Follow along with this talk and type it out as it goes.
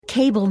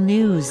Cable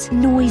news,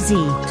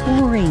 noisy,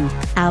 boring,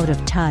 out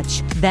of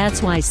touch.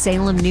 That's why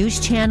Salem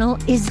News Channel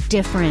is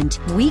different.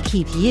 We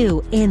keep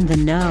you in the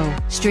know.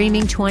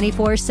 Streaming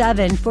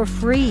 24/7 for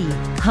free.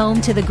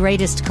 Home to the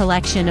greatest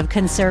collection of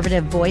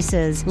conservative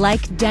voices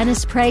like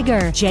Dennis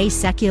Prager, Jay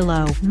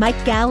Sekulow,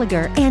 Mike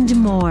Gallagher, and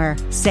more.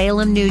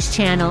 Salem News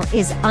Channel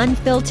is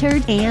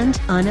unfiltered and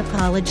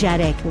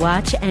unapologetic.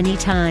 Watch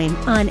anytime,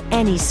 on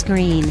any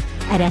screen,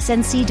 at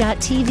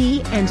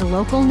snc.tv and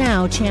Local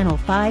Now Channel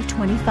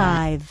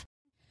 525.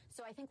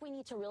 So I think we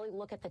need to really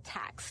look at the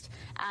text.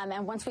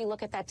 And once we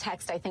look at that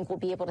text, I think we'll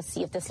be able to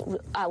see if this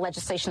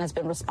legislation has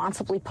been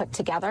responsibly put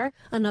together.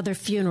 Another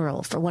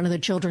funeral for one of the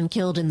children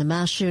killed in the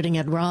mass shooting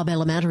at Robb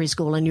Elementary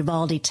School in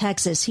Uvalde,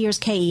 Texas. Here's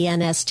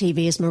KENS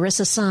TV's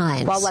Marissa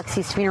Saenz. While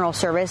Lexi's funeral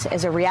service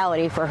is a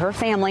reality for her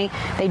family,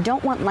 they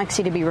don't want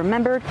Lexi to be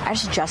remembered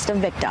as just a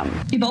victim.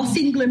 We've all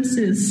seen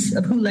glimpses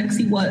of who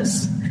Lexi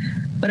was,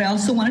 but I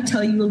also want to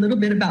tell you a little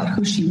bit about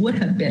who she would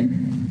have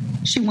been.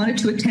 She wanted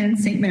to attend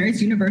St.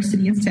 Mary's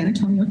University in San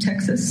Antonio,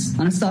 Texas,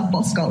 on a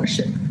softball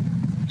scholarship.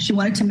 She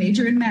wanted to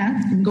major in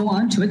math and go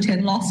on to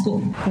attend law school.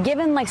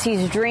 Given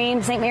Lexi's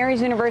dream, St.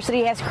 Mary's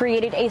University has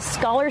created a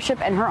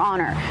scholarship in her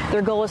honor.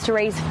 Their goal is to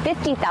raise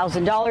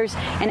 $50,000,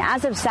 and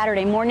as of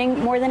Saturday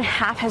morning, more than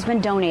half has been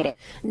donated.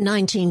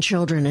 19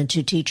 children and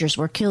 2 teachers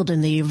were killed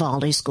in the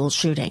Uvalde school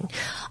shooting.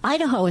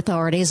 Idaho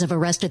authorities have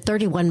arrested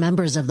 31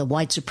 members of the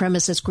white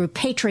supremacist group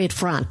Patriot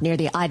Front near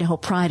the Idaho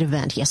Pride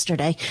event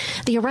yesterday.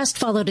 The arrest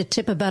followed a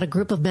tip about a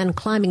group of men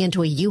climbing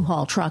into a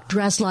U-Haul truck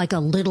dressed like a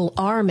little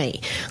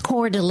army.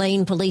 Coeur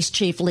d'Alene Police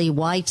Chief Lee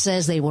White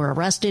says they were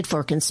arrested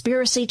for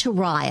conspiracy to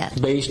riot.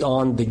 Based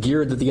on the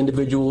gear that the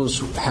individuals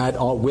had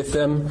with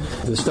them,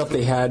 the stuff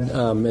they had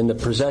in the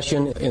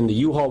possession, in the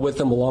U-Haul with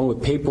them, along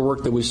with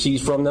paperwork that was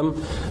seized from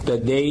them,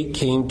 that they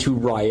came to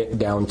riot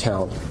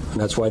downtown. And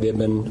that's why they've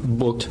been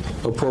booked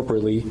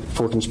appropriately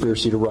for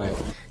conspiracy to riot.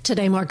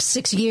 Today marks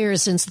 6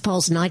 years since the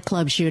Pulse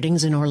nightclub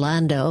shootings in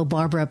Orlando.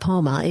 Barbara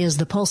Poma is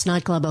the Pulse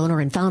nightclub owner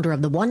and founder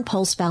of the One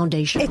Pulse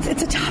Foundation. It's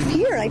a tough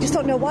year. I just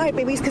don't know why.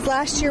 Maybe it's because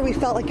last year we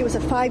felt like it was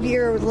a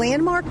 5-year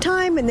landmark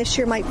time, and this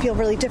year might feel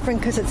really different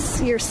because it's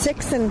year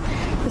 6, and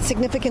the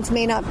significance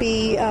may not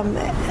be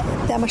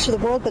that much to the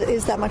world, but it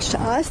is that much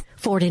to us.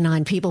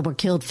 49 people were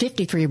killed,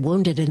 53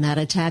 wounded in that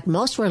attack.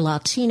 Most were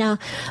Latina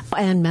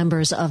and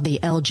members of the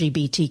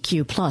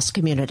LGBTQ plus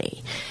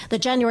community. The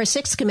January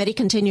 6th committee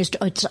continues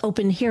its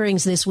open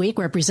hearings this week.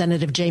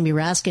 Representative Jamie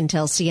Raskin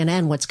tells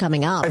CNN what's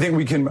coming up. I think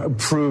we can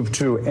prove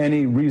to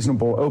any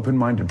reasonable,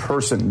 open-minded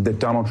person that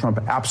Donald Trump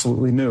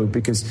absolutely knew,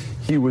 because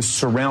he was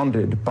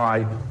surrounded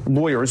by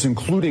lawyers,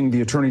 including the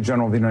Attorney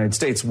General of the United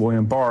States,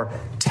 William Barr,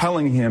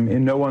 telling him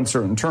in no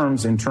uncertain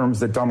terms, in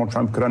terms that Donald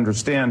Trump could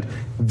understand,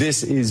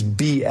 this is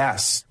BS.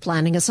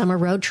 Planning a summer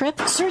road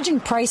trip? Surging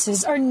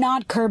prices are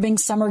not curbing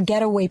summer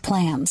getaway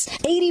plans.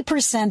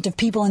 80% of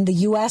people in the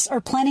U.S.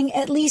 are planning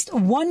at least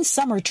one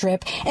summer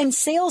trip, and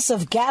sales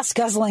of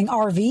gas-guzzling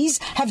RVs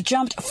have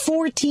jumped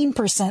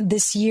 14%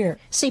 this year.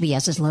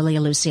 CBS's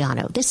Lilia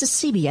Luciano. This is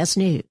CBS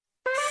News.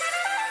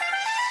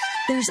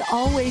 There's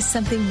always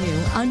something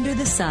new under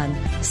the sun.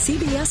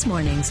 CBS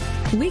Mornings,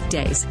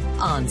 weekdays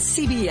on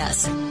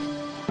CBS.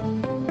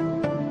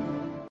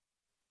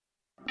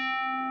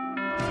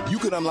 You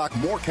could unlock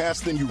more cash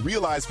than you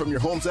realize from your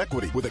home's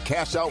equity with a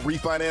cash-out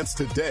refinance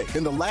today.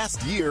 In the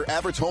last year,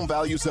 average home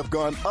values have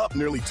gone up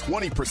nearly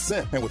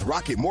 20%. And with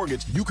Rocket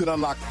Mortgage, you could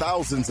unlock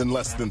thousands in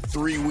less than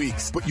 3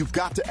 weeks. But you've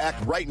got to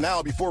act right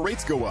now before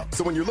rates go up.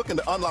 So when you're looking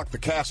to unlock the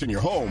cash in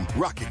your home,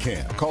 Rocket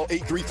can. Call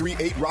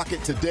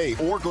 833-8ROCKET today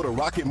or go to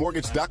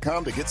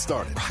rocketmortgage.com to get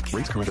started. Rocket.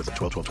 Rates current as of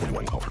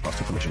 12/12/21. Call for cost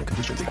information and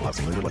conditions. Equal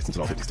housing lender license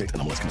in all 50 states.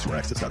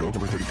 NMLSConsumerAccess.org.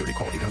 Number 3030.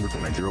 Call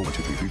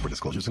 800-490-1233 for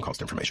disclosures and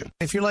cost information.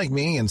 If you're like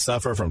me and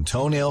suffer from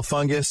toenail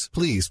fungus,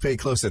 please pay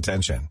close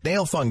attention.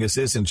 Nail fungus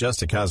isn't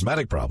just a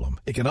cosmetic problem.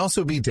 It can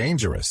also be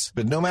dangerous.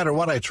 But no matter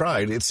what I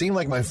tried, it seemed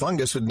like my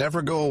fungus would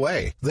never go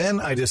away. Then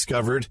I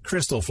discovered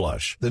Crystal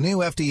Flush, the new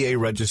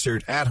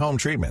FDA-registered at-home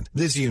treatment.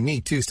 This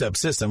unique two-step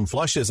system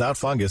flushes out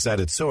fungus at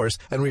its source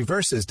and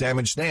reverses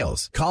damaged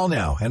nails. Call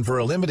now, and for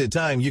a limited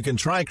time, you can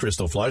try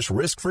Crystal Flush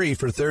risk-free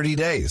for 30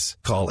 days.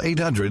 Call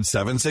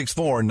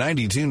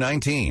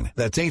 800-764-9219.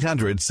 That's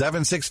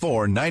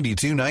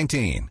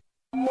 800-764-9219.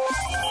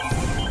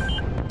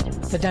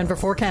 The Denver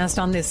forecast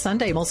on this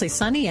Sunday, mostly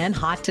sunny and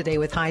hot today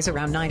with highs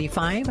around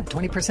 95.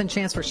 20%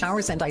 chance for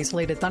showers and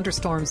isolated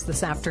thunderstorms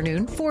this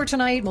afternoon. For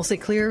tonight, mostly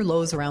clear,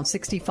 lows around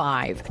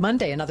 65.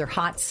 Monday, another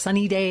hot,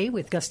 sunny day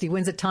with gusty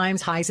winds at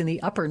times, highs in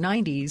the upper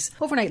 90s.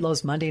 Overnight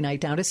lows Monday night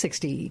down to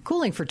 60.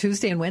 Cooling for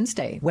Tuesday and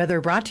Wednesday.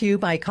 Weather brought to you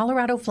by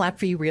Colorado Flat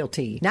Fee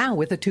Realty. Now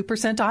with a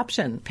 2%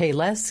 option. Pay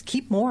less,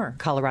 keep more.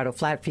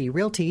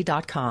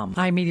 ColoradoFlatFeeRealty.com.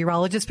 I'm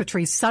meteorologist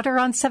Patrice Sutter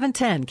on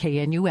 710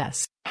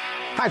 KNUS.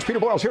 Hi, it's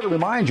Peter Boyles here to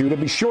remind you to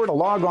be sure to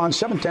log on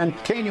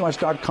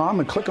 710knus.com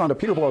and click on the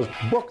Peter Boyles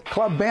Book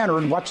Club banner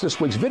and watch this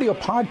week's video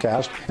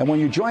podcast. And when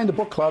you join the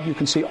book club, you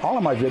can see all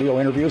of my video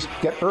interviews,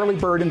 get early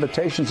bird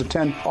invitations,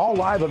 attend all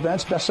live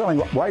events, best-selling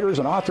writers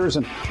and authors,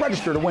 and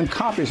register to win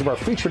copies of our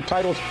featured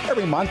titles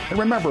every month. And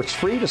remember, it's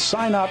free to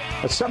sign up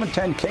at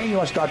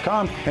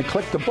 710knus.com and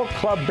click the book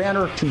club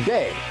banner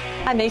today.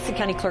 I'm Mason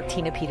County Clerk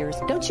Tina Peters.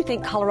 Don't you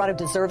think Colorado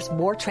deserves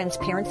more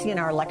transparency in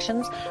our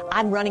elections?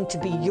 I'm running to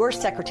be your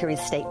Secretary of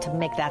State to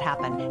make that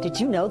happen. Did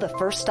you know the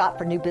first stop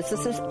for new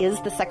businesses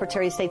is the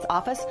Secretary of State's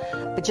office?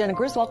 But Jenna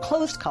Griswold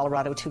closed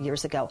Colorado 2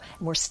 years ago,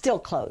 and we're still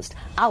closed.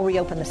 I'll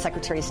reopen the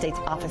Secretary of State's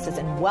offices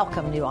and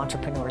welcome new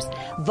entrepreneurs.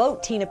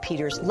 Vote Tina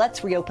Peters.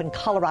 Let's reopen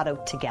Colorado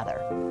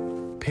together.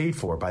 Paid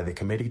for by the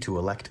Committee to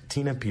Elect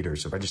Tina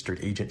Peters, registered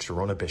agent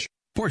Sharona Bishop.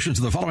 Portions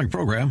of the following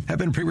program have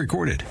been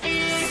pre-recorded.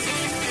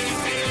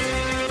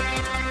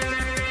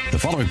 The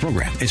following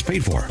program is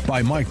paid for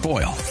by Mike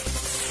Boyle.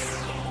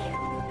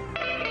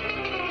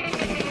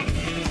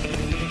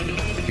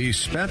 He's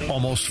spent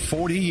almost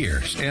 40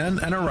 years in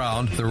and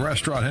around the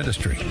restaurant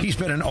industry. He's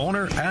been an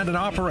owner and an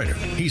operator.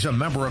 He's a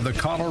member of the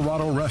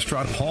Colorado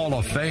Restaurant Hall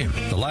of Fame.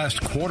 The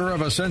last quarter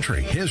of a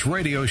century, his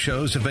radio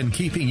shows have been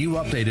keeping you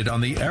updated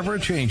on the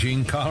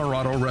ever-changing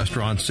Colorado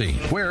restaurant scene,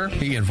 where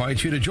he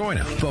invites you to join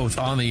him, both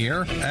on the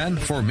air and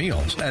for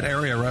meals at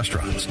area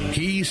restaurants.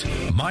 He's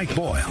Mike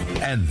Boyle,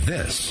 and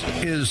this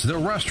is The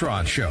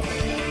Restaurant Show.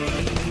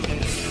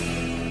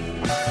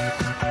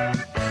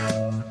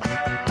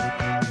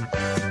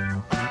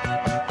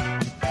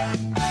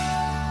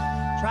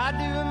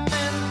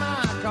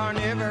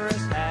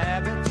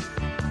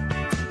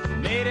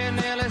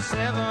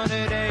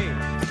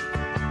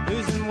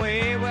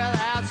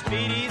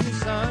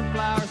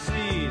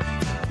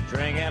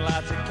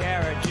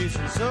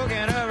 And soaking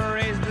over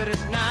rays, but at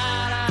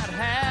night I'd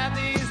have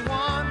these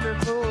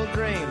wonderful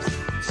dreams.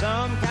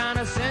 Some kind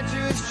of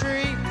sensuous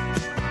treat,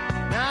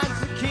 not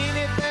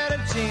zucchini,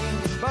 fettuccine,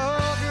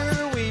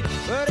 bulgur wheat,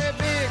 but a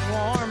big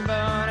warm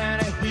bun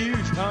and a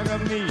huge hunk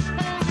of meat.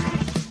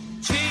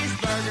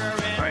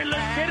 Cheeseburger and... All right,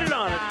 let's get it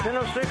on. It's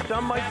 10:06.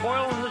 I'm Mike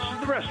Boyle, and this is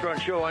The Restaurant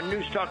Show on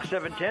News Talk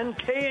 710,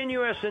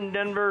 KNUS in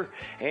Denver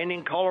and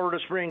in Colorado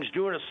Springs,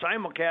 doing a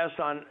simulcast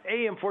on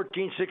AM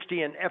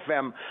 1460 and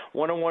FM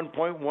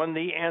 101.1.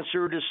 The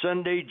Answer to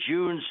Sunday,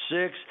 June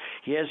 6th.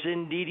 Yes,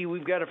 indeedy,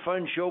 we've got a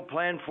fun show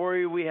planned for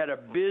you. We had a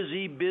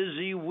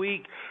busy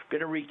week.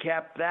 Going to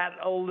recap that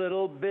a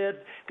little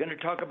bit. Going to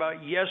talk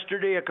about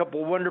yesterday, a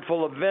couple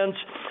wonderful events.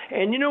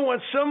 And you know what?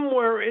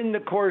 Somewhere in the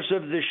course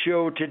of the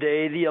show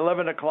today, the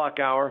 11 o'clock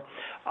hour,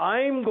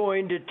 I'm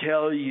going to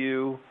tell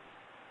you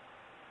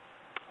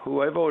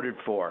who I voted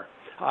for.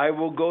 I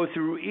will go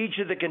through each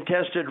of the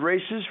contested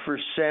races for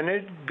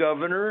Senate,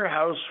 Governor,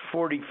 House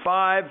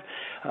 45,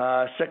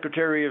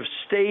 Secretary of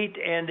State,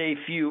 and a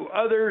few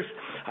others.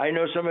 I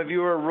know some of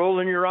you are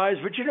rolling your eyes,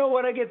 but you know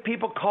what? I get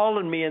people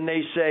calling me and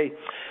they say,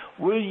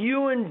 will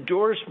you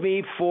endorse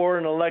me for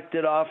an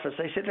elected office?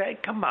 I said, hey,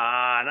 come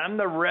on, I'm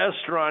the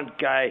restaurant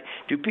guy.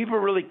 Do people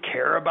really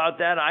care about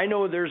that? I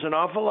know there's an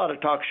awful lot of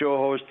talk show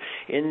hosts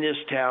in this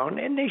town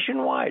and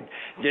nationwide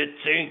that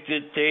think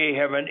that they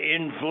have an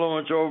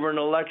influence over an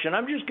election.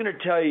 I'm just going to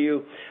tell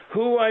you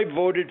who I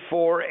voted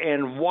for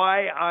and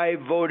why I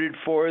voted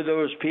for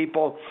those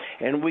people,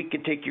 and we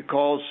can take your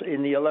calls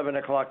in the 11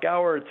 o'clock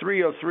hour at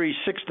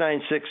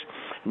 303-696-1971,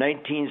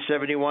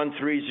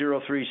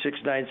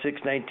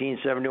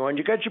 303-696-1971.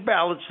 You got your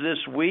ballots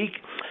this week.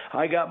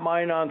 I got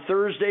mine on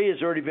Thursday.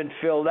 It's already been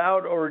filled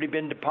out, already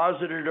been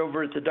deposited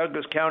over at the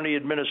Douglas County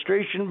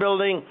Administration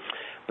Building,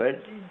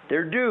 but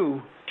they're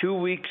due 2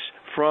 weeks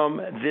from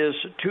this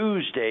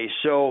Tuesday.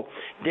 So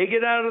dig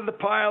it out of the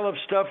pile of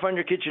stuff on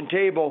your kitchen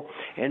table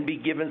and be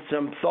given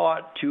some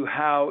thought to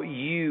how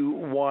you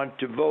want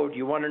to vote.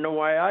 You want to know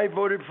why I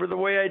voted for the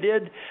way I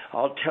did?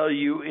 I'll tell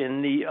you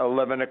in the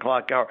 11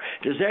 o'clock hour.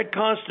 Does that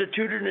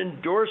constitute an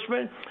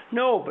endorsement?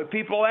 No, but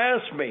people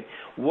ask me,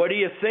 what do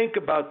you think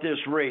about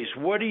this race?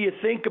 What do you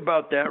think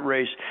about that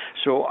race?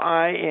 So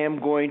I am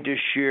going to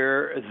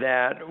share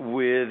that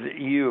with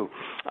you.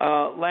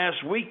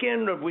 Last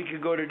weekend, a week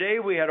ago today,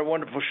 we had a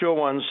wonderful show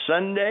on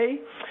Sunday,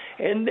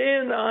 and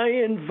then I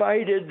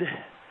invited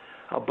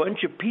a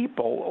bunch of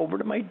people over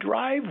to my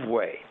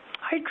driveway.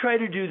 I try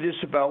to do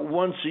this about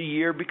once a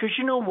year because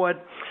you know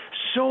what?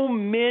 So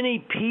many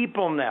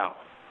people now,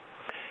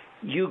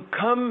 you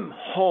come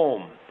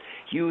home,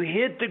 you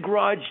hit the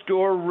garage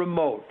door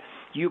remote,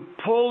 you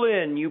pull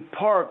in, you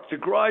park, the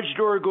garage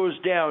door goes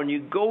down,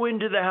 you go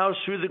into the house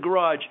through the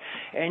garage,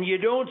 and you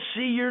don't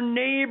see your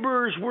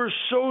neighbors. We're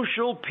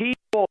social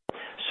people.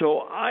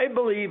 So I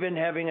believe in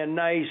having a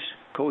nice,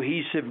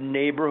 cohesive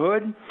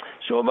neighborhood.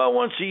 So about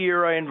once a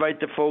year I invite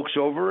the folks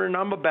over, and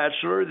I'm a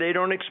bachelor. They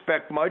don't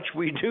expect much.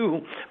 We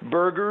do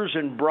burgers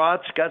and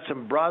brats, got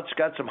some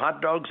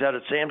hot dogs out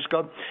at Sam's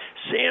Club.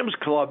 Sam's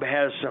Club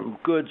has some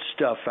good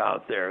stuff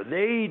out there.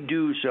 They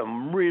do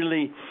some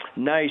really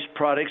nice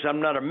products. I'm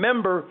not a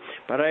member,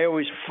 but I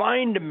always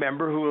find a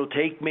member who will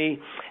take me.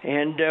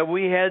 And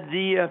we had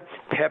the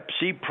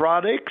Pepsi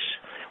products.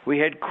 We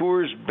had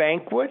Coors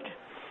Banquet.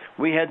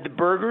 We had the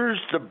burgers,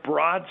 the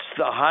brats,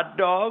 the hot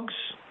dogs,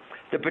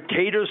 the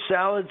potato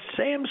salad.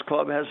 Sam's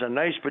Club has a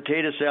nice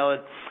potato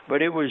salad,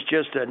 but it was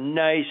just a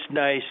nice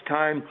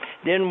time.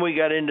 Then we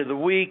got into the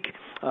week.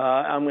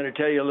 I'm going to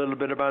tell you a little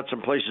bit about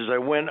some places I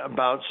went,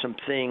 about some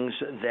things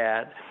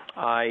that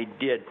I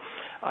did.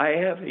 I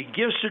have a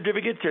gift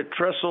certificate to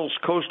Tressel's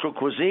Coastal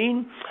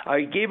Cuisine.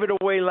 I gave it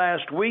away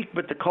last week,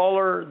 but the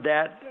caller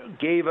that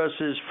gave us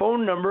his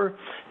phone number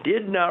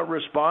did not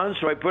respond,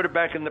 so I put it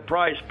back in the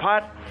prize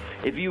pot.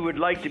 If you would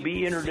like to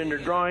be entered in a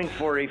drawing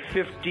for a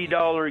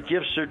 $50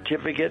 gift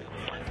certificate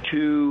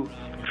to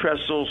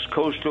Tressel's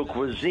Coastal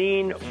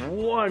Cuisine,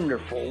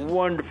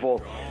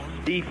 wonderful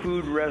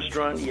seafood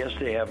restaurant. Yes,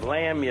 they have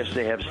lamb. Yes,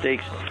 they have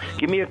steaks.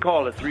 Give me a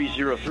call at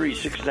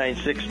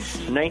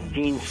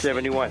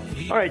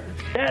 303-696-1971. All right,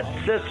 that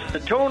sets the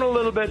tone a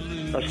little bit.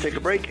 Let's take a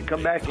break and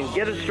come back and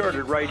get it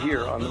started right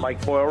here on the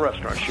Mike Boyle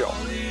Restaurant Show.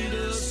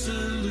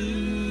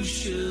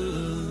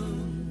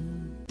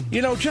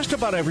 You know, just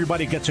about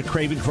everybody gets a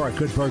craving for a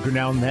good burger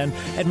now and then.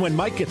 And when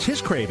Mike gets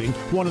his craving,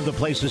 one of the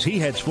places he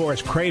heads for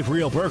is Crave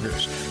Real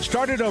Burgers.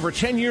 Started over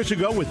 10 years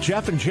ago with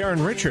Jeff and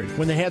Jaron Richard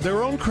when they had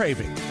their own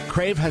craving.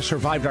 Crave has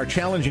survived our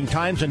challenging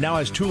times and now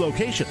has 2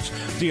 locations,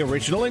 the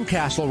original in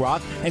Castle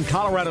Rock and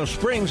Colorado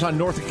Springs on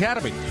North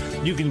Academy.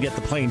 You can get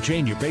the plain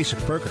Jane, your basic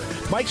burger,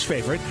 Mike's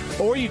favorite,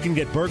 or you can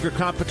get burger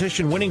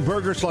competition winning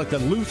burgers like the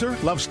Luther,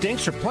 Love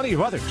Stinks, or plenty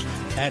of others.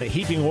 Add a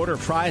heaping order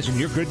of fries and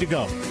you're good to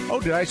go. Oh,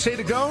 did I say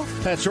to go?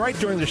 That's right.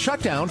 During the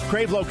shutdown,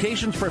 Crave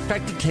locations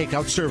perfected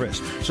takeout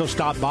service. So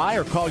stop by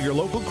or call your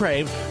local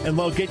Crave and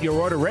they'll get your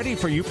order ready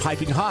for you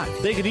piping hot.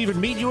 They can even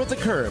meet you at the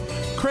curb.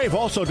 Crave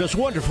also does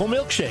wonderful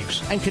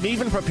milkshakes and can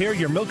even prepare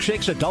your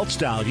milkshakes adult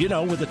style, you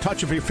know, with a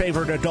touch of your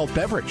favorite adult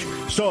beverage.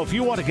 So if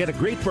you want to get a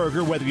great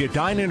burger, whether you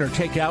dine in or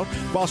take out,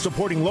 while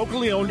supporting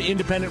locally owned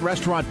independent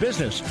restaurant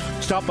business,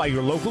 stop by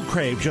your local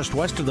Crave just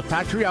west of the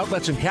factory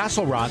outlets in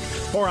Castle Rock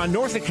or on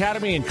North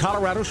Academy in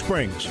Colorado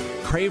Springs.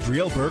 Crave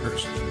Real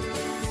Burgers.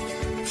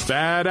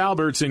 Fat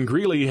Albert's in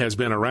Greeley has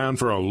been around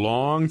for a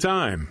long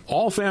time.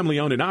 All family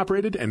owned and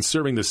operated and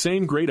serving the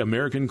same great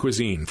American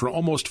cuisine for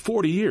almost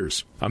 40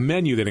 years. A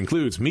menu that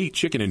includes meat,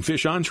 chicken, and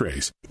fish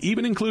entrees,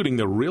 even including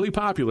the really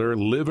popular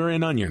liver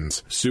and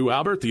onions. Sue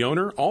Albert, the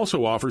owner,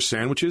 also offers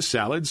sandwiches,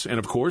 salads, and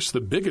of course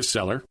the biggest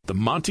seller, the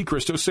Monte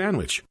Cristo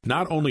sandwich.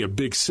 Not only a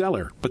big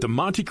seller, but the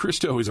Monte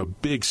Cristo is a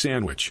big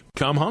sandwich.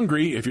 Come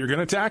hungry if you're going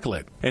to tackle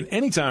it. And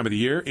any time of the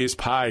year is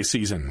pie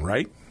season,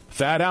 right?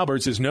 Fat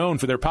Albert's is known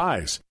for their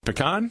pies.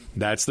 Pecan,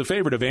 that's the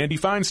favorite of Andy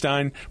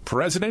Feinstein,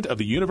 president of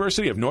the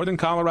University of Northern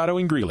Colorado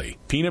in Greeley.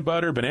 Peanut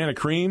butter, banana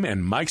cream,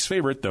 and Mike's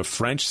favorite, the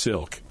French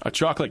silk. A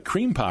chocolate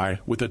cream pie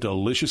with a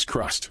delicious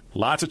crust.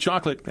 Lots of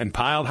chocolate and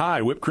piled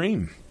high whipped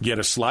cream. Get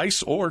a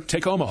slice or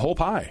take home a whole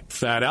pie.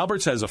 Fat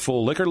Albert's has a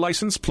full liquor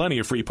license, plenty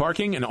of free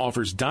parking, and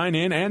offers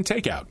dine-in and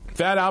takeout.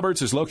 Fat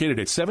Albert's is located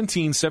at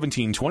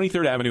 1717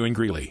 23rd Avenue in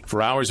Greeley.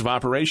 For hours of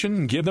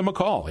operation, give them a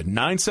call at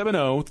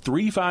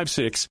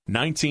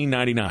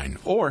 970-356-1999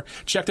 or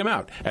check them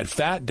out at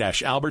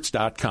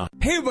fat-alberts.com.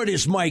 Hey everybody,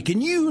 it's Mike,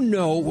 and you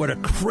know what a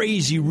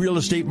crazy real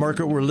estate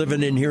market we're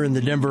living in here in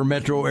the Denver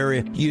metro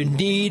area. You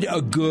need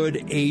a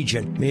good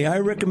agent. May I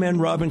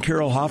recommend Rob and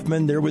Carol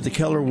Hoffman? They're with the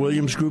Keller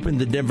Williams Group in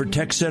the Denver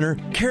Tech Center.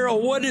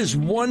 Carol, what is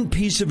one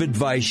piece of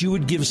advice you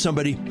would give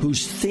somebody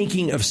who's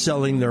thinking of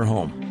selling their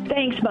home?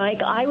 Thanks,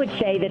 Mike. I would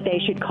say that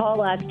they should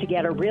call us to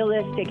get a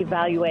realistic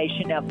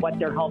evaluation of what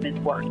their home is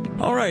worth.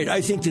 All right. I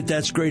think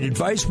that's great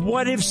advice.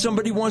 What if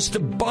somebody wants to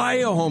buy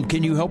a home?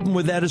 Can you help them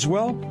with that as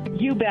well?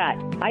 You bet.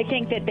 I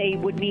think that they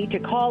would need to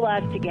call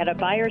us to get a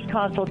buyer's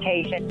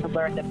consultation to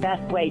learn the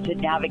best way to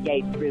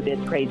navigate through this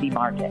crazy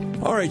market.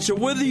 All right. So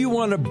whether you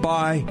want to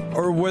buy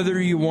or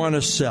whether you want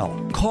to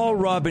sell, call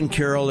Rob and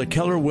Carol at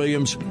Keller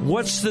Williams.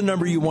 What's the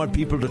number you want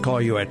people to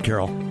call you at,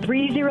 Carol?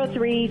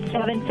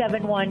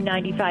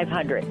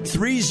 303-771-9500.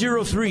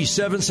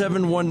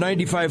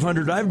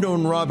 303-771-9500. I've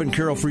known Rob and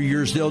Carol for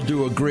years. They'll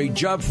do a great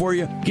job for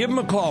you. Give them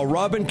a call.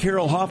 Rob and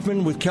Carol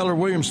Hoffman with Keller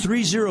Williams,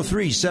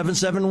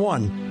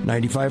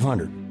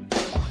 303-771-9500.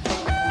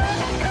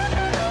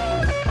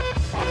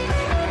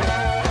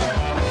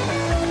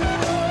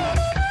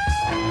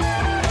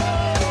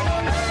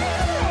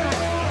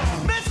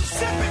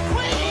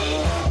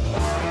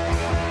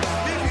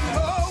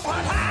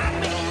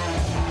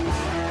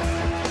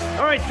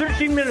 All right,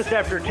 13 minutes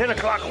after 10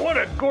 o'clock. What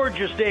a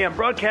gorgeous day. I'm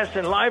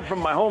broadcasting live from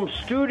my home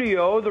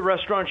studio, the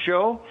Restaurant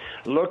Show,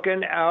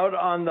 looking out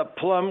on the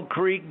Plum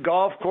Creek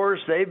Golf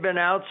Course. They've been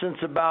out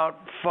since about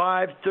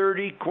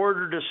 5:30,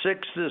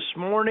 5:45 this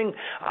morning.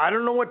 I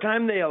don't know what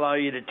time they allow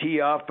you to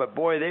tee off, but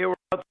boy, they were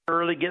out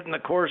early getting the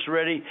course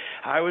ready.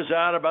 I was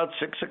out about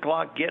 6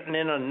 o'clock getting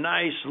in a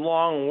nice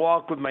long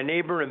walk with my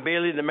neighbor and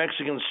Bailey, the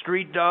Mexican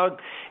street dog.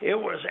 It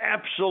was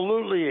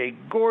absolutely a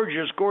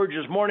gorgeous,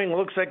 gorgeous morning.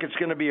 Looks like it's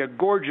going to be a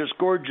gorgeous,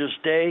 gorgeous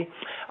day.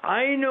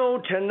 I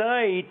know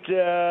tonight,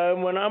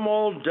 when I'm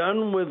all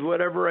done with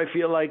whatever I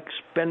feel like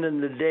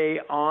spending the day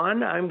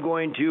on, I'm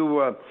going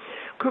to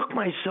cook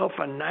myself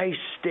a nice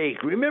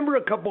steak. Remember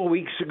a couple of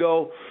weeks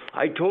ago,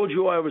 I told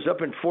you I was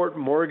up in Fort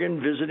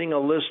Morgan visiting a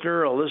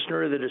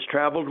listener that has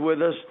traveled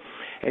with us,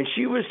 and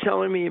she was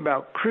telling me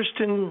about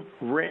Christensen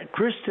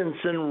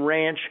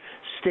Ranch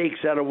Steaks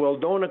out of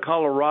Weldona,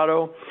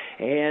 Colorado,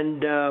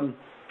 and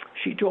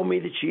she told me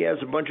that she has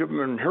a bunch of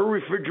them in her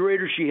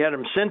refrigerator. She had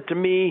them sent to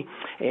me,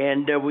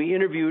 and we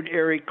interviewed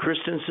Eric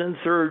Christensen,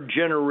 third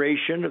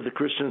generation of the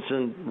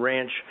Christensen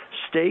Ranch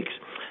Steaks.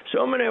 So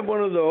I'm going to have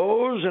one of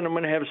those, and I'm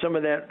going to have some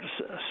of that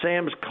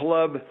Sam's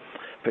Club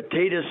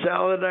potato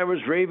salad I was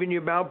raving you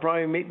about.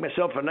 Probably make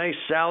myself a nice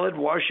salad,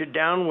 wash it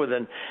down with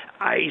an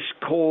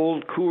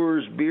ice-cold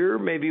Coors beer,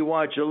 maybe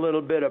watch a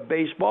little bit of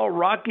baseball.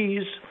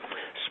 Rockies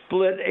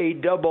split a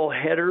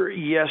doubleheader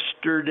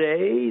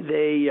yesterday.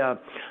 They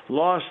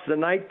lost the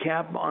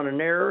nightcap on an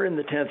error in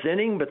the 10th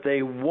inning, but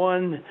they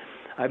won,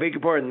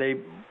 they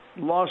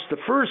lost the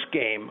first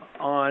game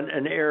on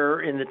an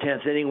error in the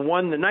 10th inning,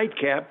 won the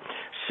nightcap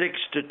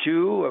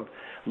 6-2. Of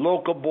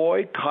local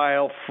boy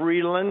Kyle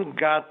Freeland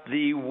got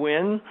the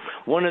win.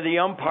 One of the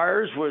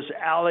umpires was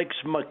Alex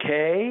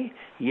McKay.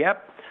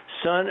 Yep,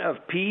 son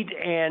of Pete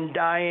and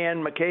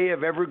Diane McKay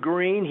of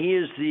Evergreen. He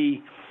is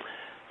the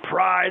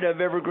pride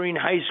of Evergreen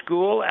High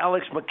School.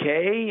 Alex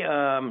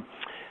McKay.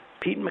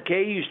 Pete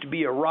McKay used to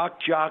be a rock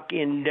jock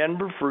in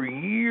Denver for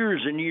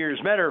years and years.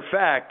 Matter of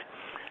fact,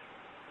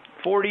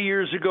 40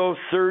 years ago,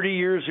 30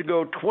 years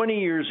ago, 20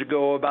 years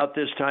ago, about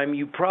this time,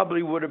 you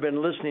probably would have been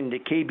listening to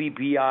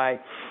KBPI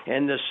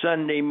and the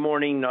Sunday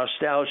morning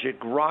nostalgic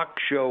rock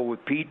show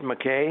with Pete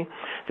McKay.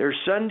 Their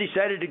son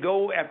decided to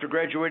go, after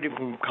graduating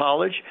from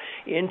college,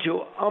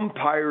 into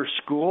umpire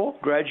school,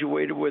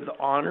 graduated with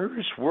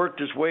honors, worked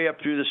his way up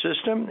through the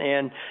system,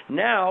 and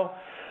now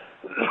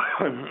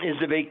is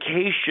a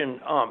vacation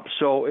ump.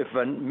 So if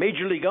a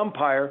major league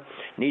umpire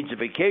needs a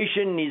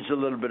vacation, needs a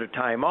little bit of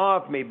time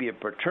off, maybe a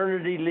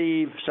paternity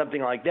leave,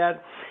 something like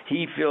that,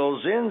 he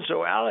fills in.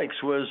 So Alex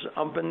was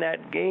umping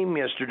that game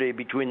yesterday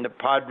between the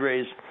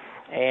Padres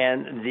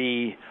and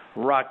the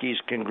Rockies.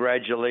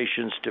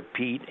 Congratulations to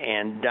Pete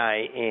and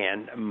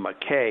Diane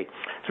McKay.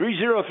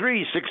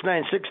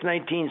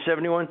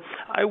 303-696-1971.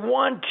 I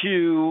want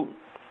to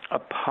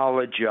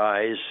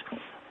apologize.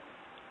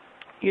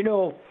 You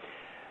know,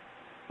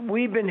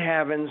 we've been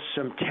having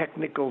some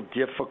technical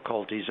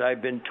difficulties.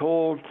 I've been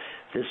told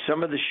that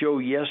some of the show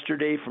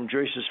yesterday from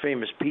Joyce's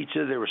Famous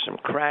Pizza, there was some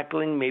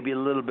crackling, maybe a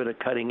little bit of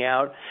cutting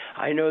out.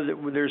 I know that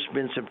there's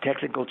been some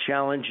technical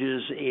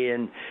challenges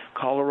in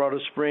Colorado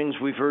Springs.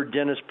 We've heard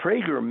Dennis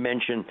Prager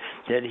mention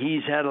that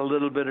he's had a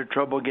little bit of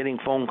trouble getting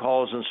phone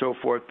calls and so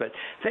forth. But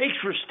thanks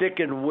for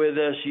sticking with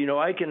us. You know,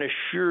 I can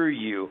assure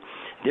you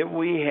that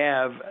we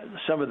have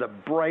some of the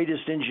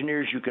brightest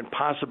engineers you can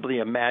possibly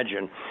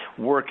imagine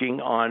working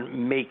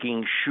on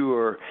making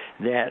sure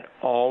that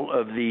all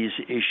of these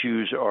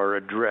issues are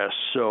addressed.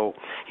 So,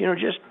 you know,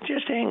 just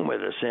hang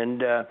with us,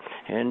 and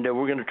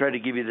we're going to try to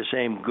give you the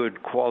same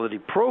good quality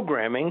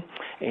programming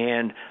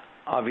and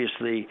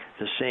obviously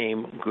the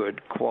same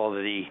good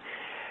quality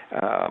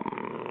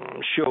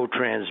show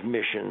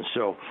transmission.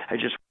 So I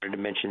just wanted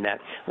to mention that.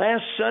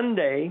 Last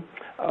Sunday,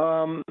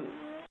 I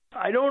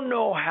don't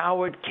know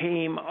how it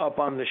came up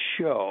on the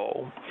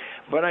show,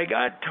 but I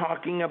got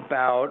talking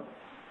about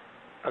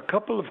a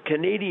couple of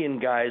Canadian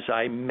guys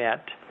I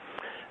met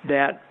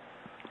that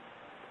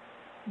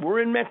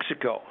were in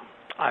Mexico.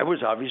 I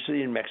was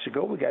obviously in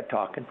Mexico. We got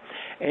talking.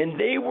 And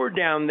they were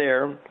down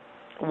there.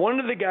 One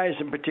of the guys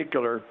in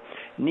particular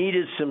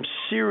needed some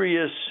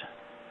serious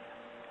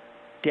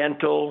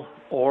dental,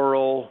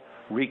 oral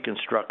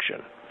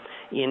reconstruction.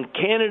 In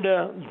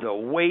Canada, the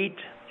wait,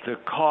 the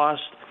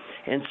cost,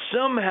 and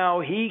somehow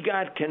he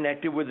got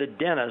connected with a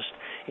dentist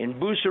in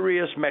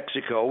Bucerias,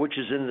 Mexico, which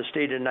is in the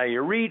state of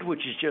Nayarit, which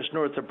is just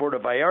north of Puerto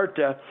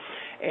Vallarta.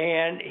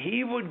 And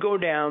he would go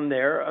down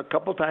there a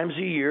couple times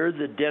a year.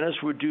 The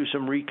dentist would do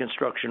some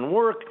reconstruction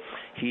work.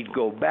 He'd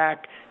go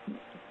back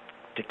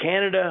to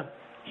Canada.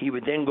 He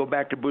would then go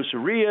back to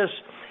Bucerias.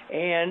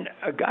 And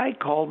a guy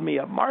called me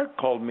up, Mark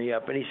called me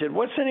up, and he said,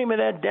 "What's the name of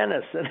that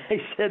dentist?" And I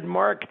said,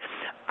 "Mark,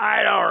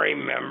 I don't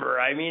remember."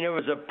 I mean, it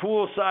was a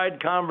poolside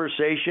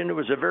conversation. It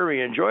was a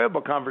very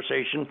enjoyable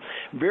conversation,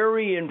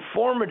 very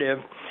informative.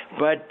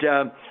 But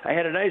I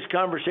had a nice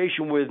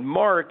conversation with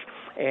Mark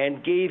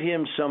and gave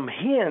him some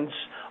hints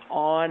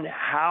on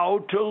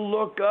how to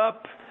look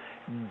up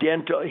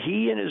dental.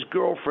 He and his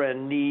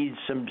girlfriend need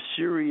some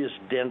serious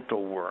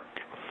dental work.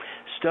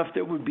 Stuff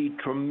that would be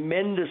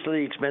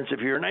tremendously expensive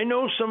here. And I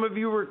know some of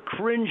you are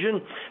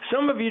cringing.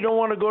 Some of you don't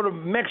want to go to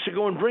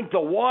Mexico and drink the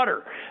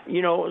water,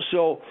 you know.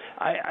 So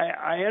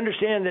I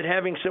understand that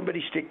having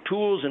somebody stick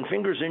tools and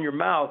fingers in your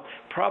mouth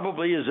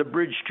probably is a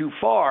bridge too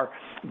far.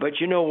 But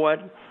you know what?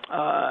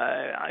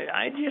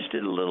 I just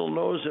did a little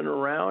nosing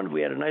around.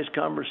 We had a nice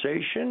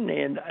conversation.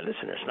 And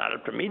listen, it's not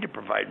up to me to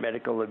provide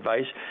medical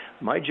advice.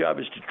 My job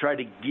is to try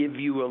to give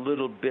you a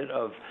little bit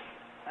of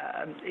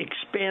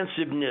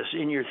expansiveness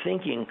in your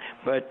thinking.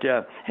 But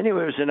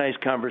anyway, it was a nice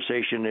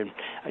conversation, and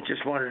I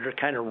just wanted to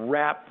kind of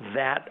wrap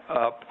that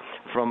up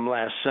from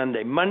last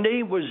Sunday.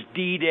 Monday was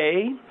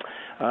D-Day.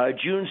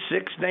 June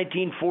 6,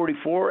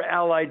 1944,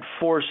 Allied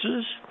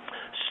forces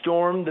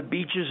stormed the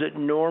beaches at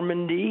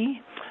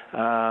Normandy.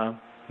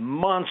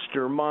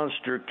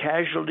 Monster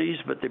casualties,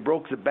 but they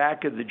broke the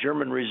back of the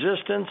German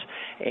resistance,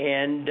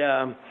 and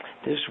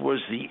this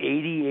was the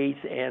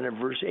 88th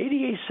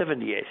anniversary,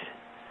 78th.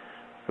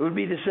 It would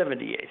be the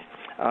 78th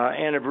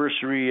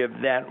anniversary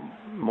of that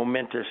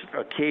momentous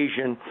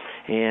occasion,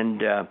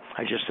 and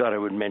I just thought I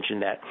would mention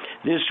that.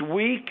 This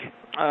week,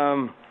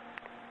 I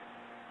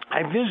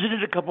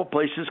visited a couple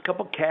places, a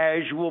couple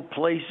casual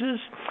places.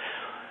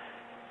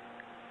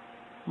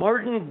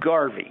 Martin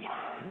Garvey,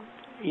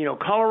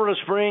 Colorado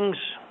Springs,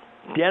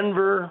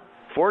 Denver,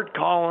 Fort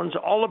Collins,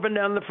 all up and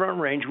down the Front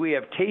Range, we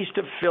have Taste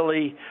of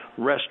Philly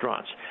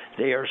restaurants.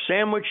 They are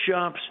sandwich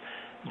shops.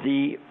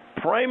 The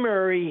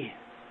primary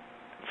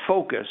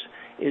focus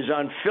is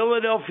on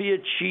Philadelphia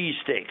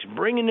cheesesteaks,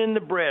 bringing in the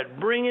bread,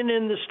 bringing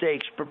in the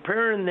steaks,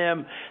 preparing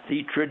them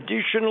the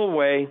traditional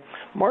way.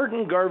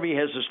 Martin Garvey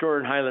has a store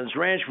in Highlands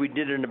Ranch. We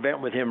did an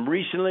event with him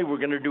recently. We're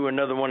going to do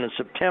another one in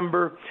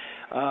September.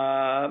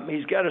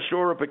 He's got a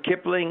store up at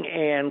Kipling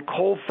and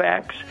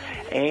Colfax,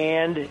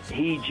 and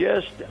he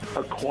just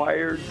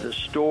acquired the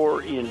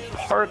store in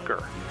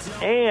Parker.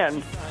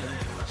 And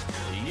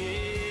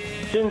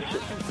since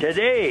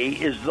today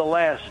is the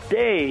last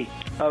day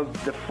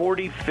of the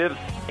 45th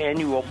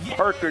annual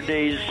Parker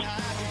Days,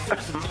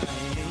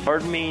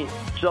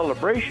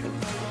 celebration,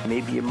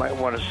 maybe you might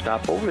want to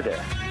stop over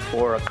there,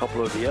 or a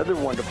couple of the other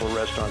wonderful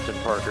restaurants in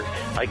Parker,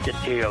 like the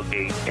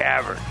Tailgate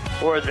Tavern,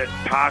 or the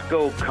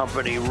Taco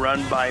Company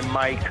run by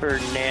Mike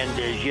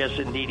Hernandez. Yes,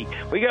 indeedy.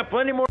 We got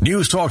plenty more.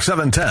 News Talk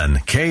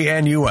 710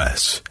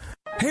 KNUS.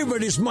 Hey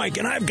everybody, it's Mike,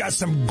 and I've got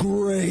some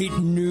great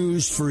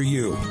news for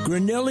you.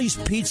 Granelli's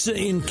Pizza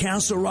in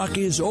Castle Rock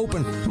is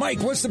open. Mike,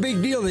 what's the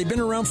big deal? They've been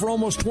around for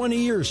almost 20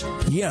 years.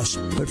 Yes,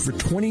 but for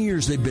 20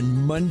 years, they've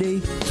been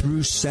Monday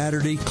through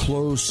Saturday,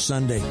 closed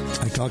Sunday.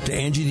 I talked to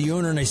Angie, the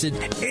owner, and I said,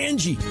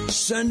 Angie,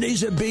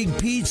 Sunday's a big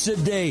pizza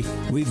day.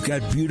 We've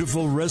got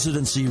beautiful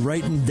residency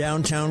right in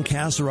downtown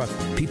Castle Rock.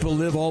 People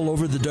live all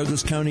over the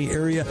Douglas County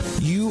area.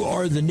 You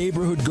are the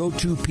neighborhood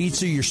go-to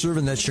pizza. You're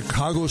serving that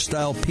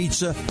Chicago-style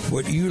pizza,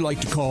 what you like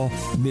to call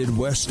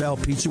Midwest-style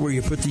pizza, where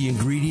you put the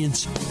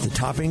ingredients, the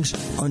toppings,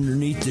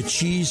 underneath the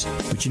cheese.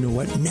 But you know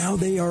what? Now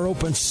they are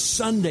open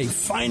Sunday.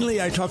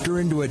 Finally, I talked her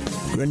into it.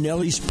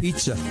 Granelli's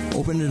Pizza,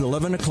 open at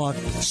 11 o'clock,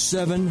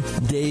 7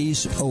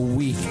 days a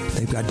week.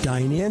 They've got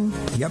dine-in.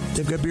 Yep,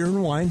 they've got beer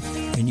and wine,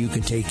 and you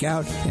can take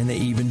out, and they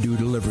even do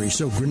delivery.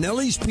 So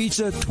Granelli's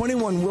Pizza,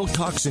 21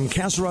 Wilcox in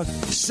Castle Rock,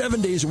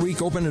 7 days a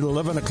week, open at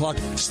 11 o'clock.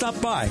 Stop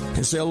by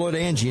and say hello to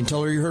Angie and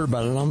tell her you heard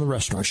about it on the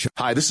restaurant show.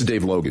 Hi, this is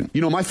Dave Logan.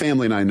 My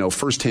family and I know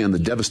firsthand the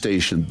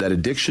devastation that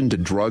addiction to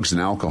drugs and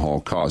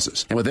alcohol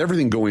causes. And with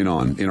everything going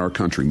on in our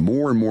country,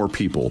 more and more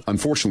people,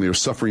 unfortunately, are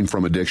suffering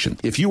from addiction.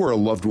 If you or a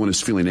loved one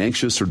is feeling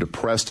anxious or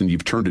depressed and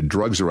you've turned to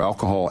drugs or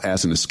alcohol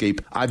as an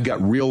escape, I've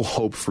got real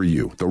hope for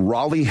you. The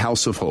Raleigh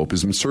House of Hope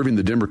has been serving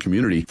the Denver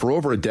community for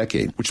over a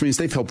decade, which means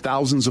they've helped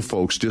thousands of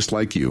folks just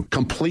like you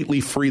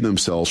completely free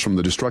themselves from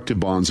the destructive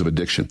bonds of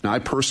addiction. Now, I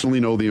personally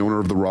know the owner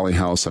of the Raleigh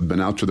House. I've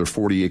been out to their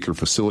 40-acre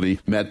facility,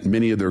 met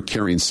many of their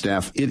caring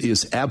staff. It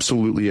is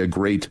absolutely a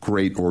great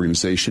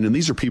organization, and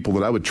these are people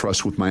that I would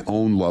trust with my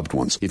own loved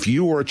ones. If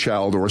you or a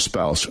child or a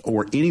spouse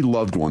or any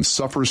loved one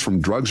suffers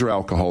from drugs or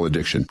alcohol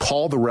addiction,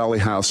 call the Raleigh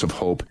House of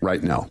Hope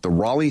right now. The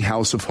Raleigh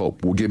House of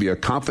Hope will give you a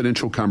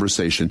confidential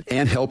conversation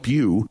and help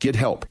you get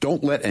help.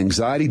 Don't let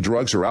anxiety,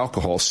 drugs, or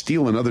alcohol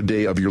steal another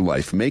day of your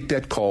life. Make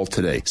that call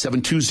today.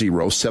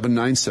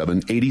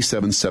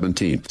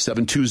 720-797-8717.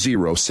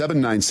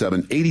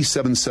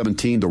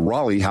 720-797-8717. The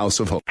Raleigh House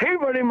of Hope. Hey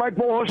everybody, Mike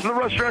Bull, host of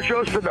the restaurant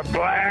shows for the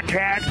Black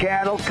Hat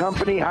Cattle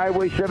Company,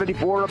 Highway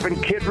 74 up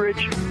in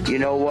Kittredge. You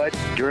know what?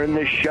 During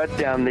this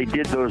shutdown, they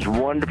did those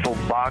wonderful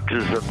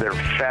boxes of their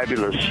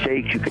fabulous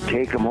steaks. You could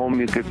take them home,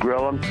 you could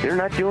grill them. They're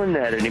not doing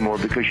that anymore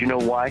because you know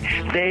why?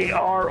 They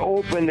are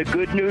open. The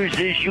good news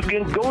is you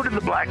can go to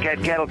the Black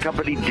Hat Cattle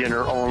Company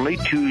dinner only,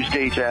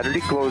 Tuesday,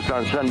 Saturday, closed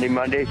on Sunday,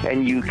 Monday,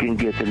 and you can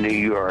get the New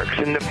Yorks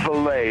and the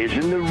fillets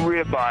and the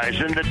ribeyes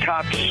and the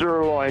top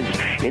sirloins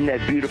in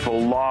that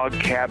beautiful log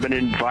cabin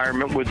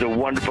environment with the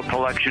wonderful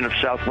collection of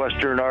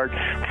Southwestern art,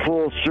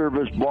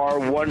 full-service bar,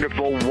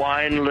 wonderful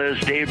wine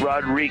list. Dave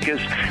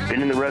Rodriguez,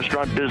 been in the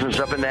restaurant business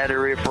up in that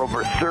area for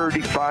over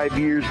 35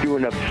 years,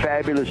 doing a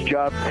fabulous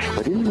job.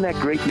 But isn't that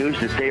great news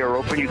that they are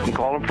open? You can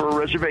call them for a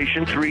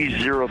reservation,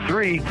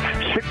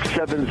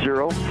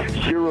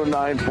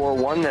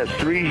 303-670-0941. That's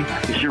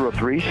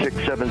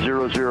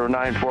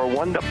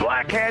 303-670-0941. The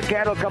Black Hat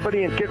Cattle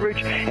Company in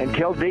Kittredge. And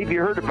tell Dave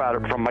you heard about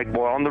it from Mike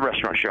Boyle on the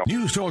restaurant show.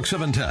 News Talk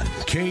 710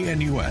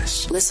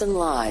 KNUS. Listen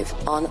live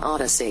on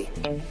Odyssey.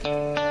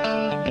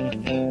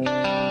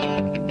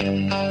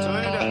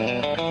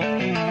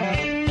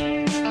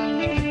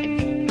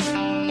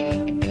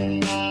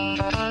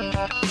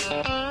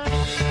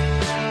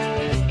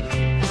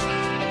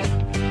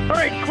 All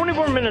right,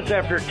 24 minutes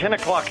after 10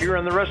 o'clock here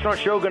on the Restaurant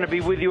Show. Going to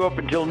be with you up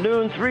until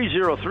noon,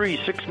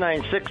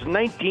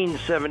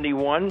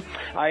 303-696-1971.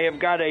 I have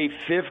got a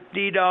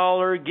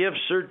 $50 gift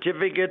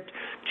certificate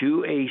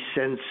to a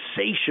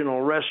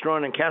sensational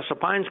restaurant in Castle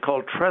Pines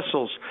called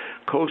Trestles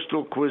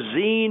Coastal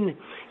Cuisine.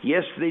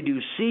 Yes, they do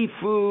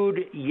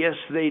seafood. Yes,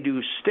 they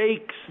do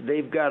steaks.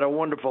 They've got a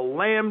wonderful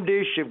lamb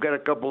dish. They've got a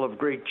couple of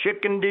great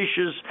chicken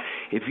dishes.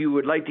 If you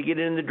would like to get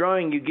in the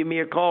drawing, you give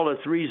me a call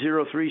at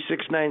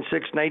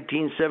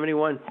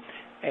 303-696-1971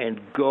 and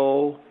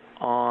go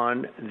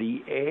on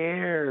the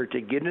air.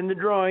 To get in the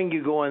drawing,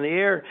 you go on the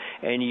air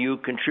and you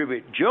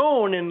contribute.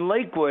 Joan in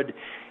Lakewood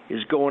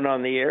is going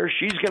on the air.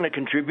 She's going to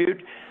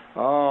contribute.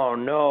 Oh,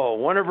 no.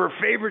 One of her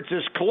favorites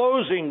is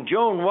closing.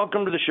 Joan,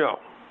 welcome to the show.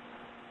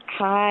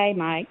 Hi,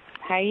 Mike.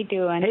 How you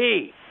doing?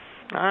 Hey,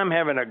 I'm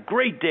having a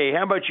great day.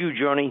 How about you,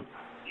 Joni?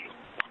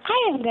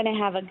 I am going to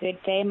have a good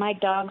day. My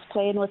dog's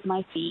playing with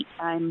my feet.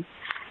 I'm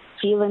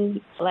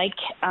feeling like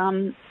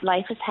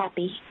life is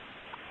happy.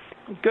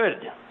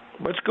 Good.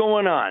 What's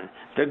going on?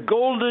 The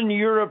Golden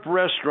Europe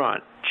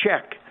Restaurant.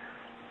 Check.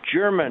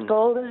 German.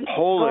 Polish.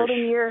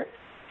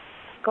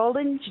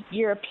 Golden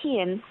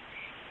European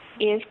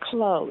is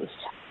closed.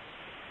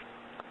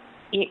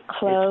 It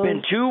closed. It's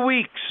been 2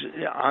 weeks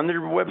on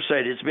their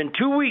website. It's been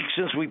 2 weeks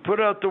since we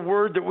put out the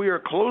word that we are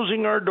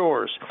closing our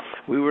doors.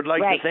 We would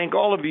like to thank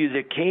all of you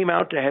that came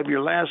out to have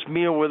your last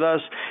meal with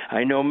us.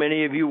 I know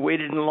many of you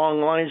waited in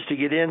long lines to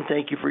get in.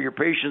 Thank you for your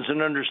patience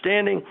and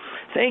understanding.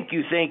 Thank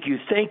you, thank you,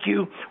 thank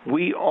you.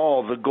 We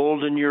all, the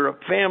Golden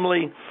Europe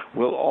family,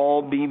 will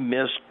all be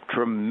missed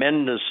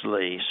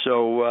tremendously.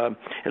 So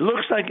it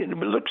looks like it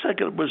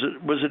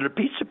was it a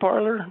pizza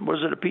parlor?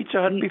 Was it a Pizza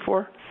Hut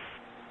before?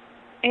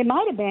 It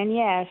might have been,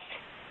 yes.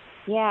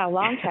 Yeah, a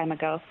long time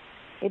ago.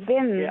 It's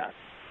been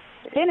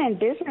in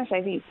business,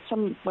 I think,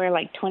 somewhere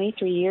like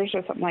 23 years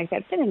or something like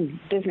that. It's been in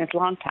business a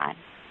long time.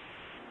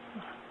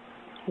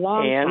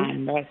 Long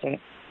time, that's it.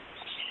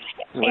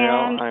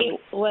 And it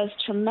was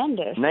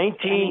tremendous.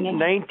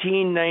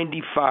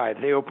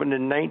 1995. They opened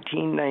in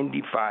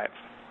 1995.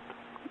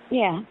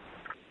 Yeah.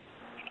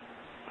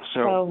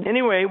 So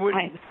anyway,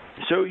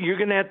 so you're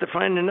going to have to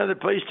find another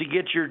place to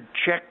get your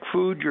Czech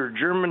food, your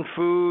German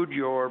food,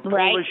 your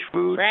Polish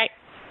food.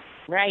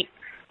 Right.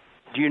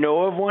 Do you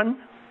know of one?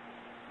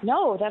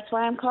 No, that's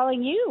why I'm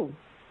calling you.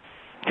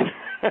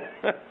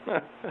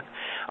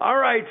 All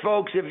right,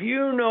 folks, if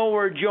you know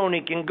where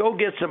Joni can go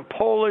get some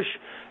Polish,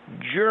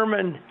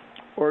 German,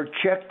 or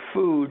Czech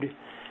food,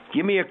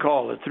 give me a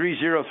call at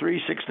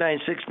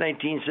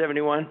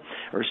 303-696-1971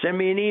 or send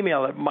me an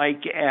email at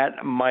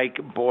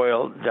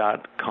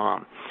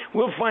mike@mikeboyle.com.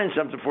 We'll find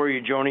something for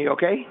you, Joni,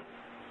 okay?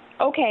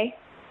 Okay.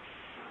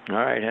 All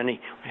right, honey.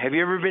 Have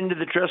you ever been to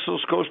the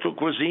Trestles Coastal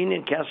Cuisine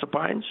in Castle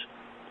Pines?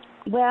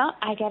 Well,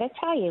 I got to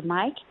tell you,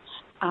 Mike,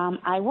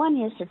 I won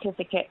your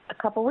certificate a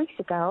couple weeks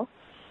ago,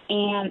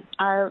 and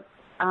our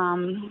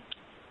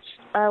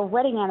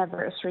wedding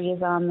anniversary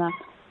is on the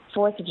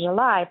 4th of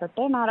July, but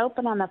they're not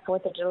open on the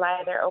 4th of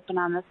July. They're open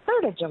on the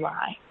 3rd of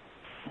July.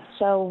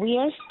 So we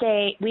have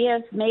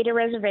made a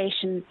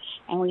reservation,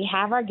 and we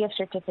have our gift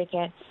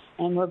certificate,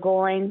 and we're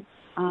going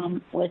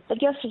with the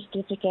gift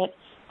certificate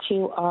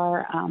to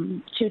our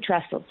to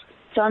Trestles.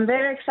 So I'm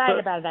very excited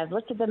about it. I've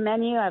looked at the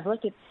menu.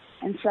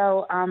 And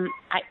so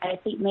I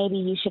think maybe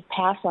you should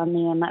pass on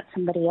me and let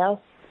somebody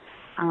else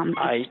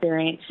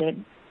experience it.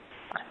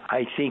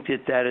 I think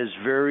that is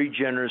very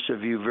generous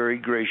of you, very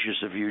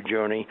gracious of you,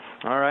 Joni.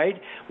 All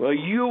right. Well,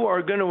 you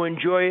are going to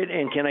enjoy it,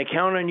 and can I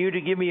count on you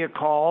to give me a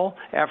call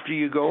after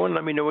you go and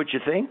let me know what you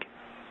think?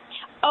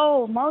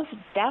 Oh, most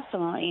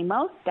definitely.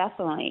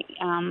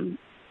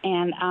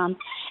 And I'm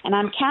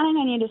counting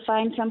on you to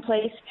find some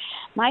place.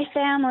 My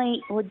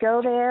family would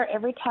go there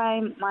every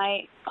time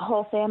my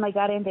whole family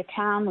got into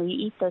town. We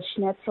eat the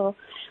schnitzel.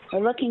 I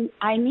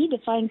need to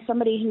find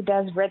somebody who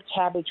does red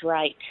cabbage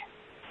right,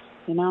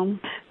 you know?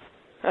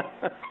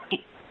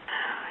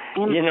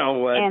 You know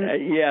what?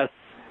 Yes.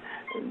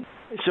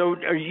 So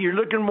you're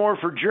looking more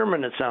for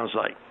German, it sounds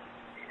like.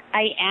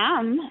 I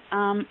am.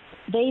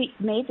 They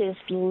made this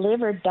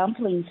liver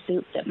dumpling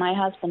soup that my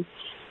husband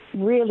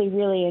really,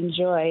 really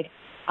enjoyed.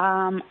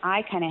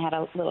 I kind of had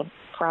a little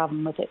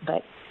problem with it,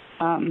 but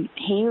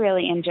he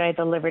really enjoyed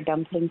the liver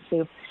dumpling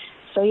soup.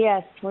 So,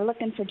 yes, we're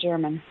looking for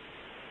German.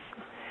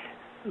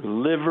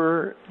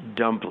 Liver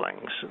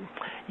dumplings.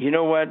 You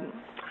know what?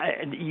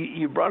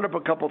 You brought up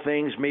a couple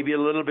things, maybe a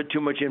little bit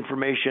too much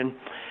information.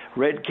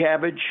 Red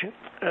cabbage,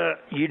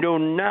 you do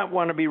not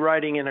want to be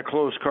riding in a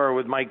closed car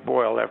with Mike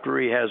Boyle after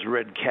he has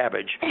red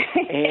cabbage.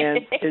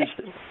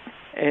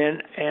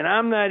 And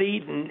I'm not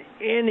eating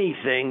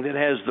anything that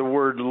has the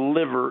word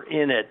liver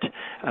in it.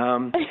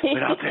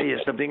 But I'll tell you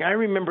something. I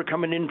remember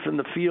coming in from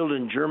the field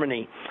in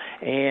Germany,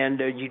 and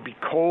you'd be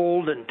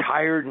cold and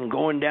tired and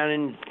going down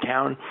in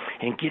town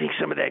and getting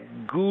some of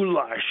that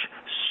goulash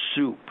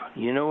soup.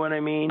 You know what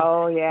I mean?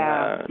 Oh,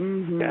 yeah. God,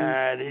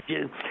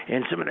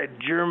 and some of that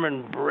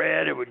German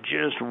bread, it would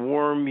just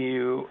warm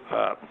you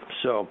up.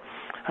 So,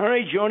 all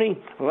right, Joni.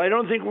 Well, I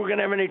don't think we're going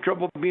to have any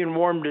trouble being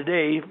warm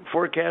today.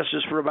 Forecast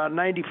is for about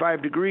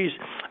 95 degrees.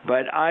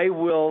 But I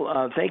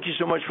will thank you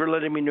so much for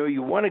letting me know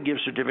you want a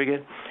gift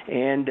certificate,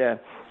 and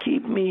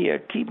keep me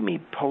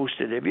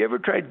posted. Have you ever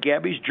tried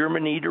Gabby's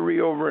German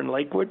Eatery over in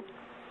Lakewood?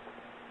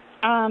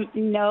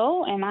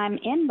 No, and I'm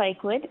in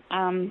Lakewood,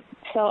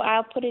 so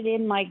I'll put it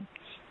in my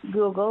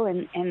Google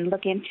and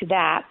look into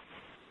that.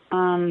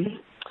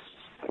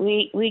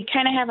 We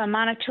kind of have a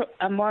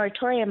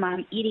moratorium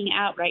on eating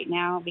out right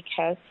now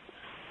because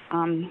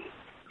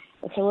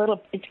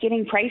it's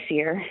getting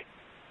pricier.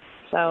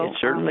 So it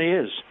certainly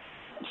is.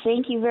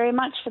 Thank you very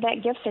much for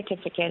that gift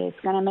certificate. It's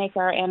going to make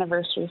our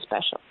anniversary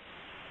special.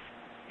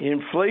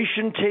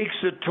 Inflation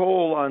takes a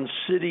toll on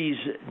cities'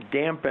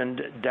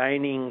 dampened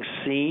dining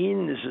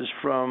scene. This is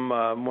from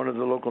one of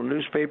the local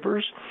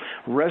newspapers.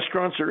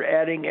 Restaurants are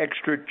adding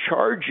extra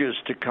charges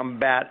to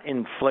combat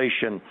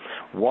inflation.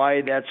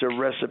 Why that's a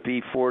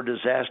recipe for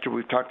disaster.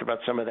 We've talked about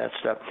some of that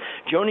stuff.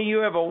 Joni, you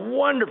have a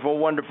wonderful,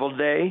 wonderful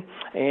day,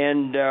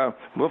 and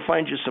we'll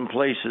find you some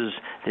places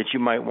that you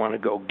might want to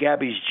go.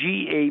 Gabby's,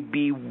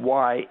 Gaby's,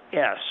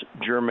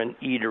 German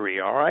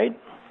Eatery, all right?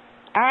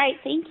 All right,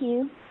 thank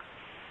you.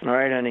 All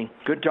right, honey.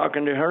 Good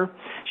talking to her.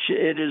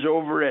 It is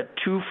over at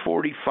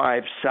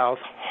 245 South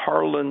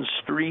Harlan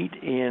Street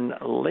in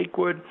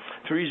Lakewood,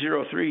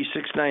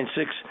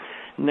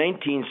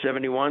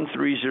 303-696-1971,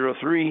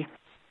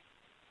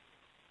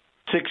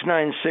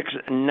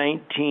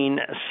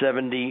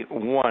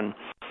 303-696-1971.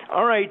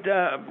 All right,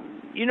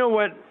 you know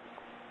what?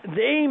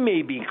 They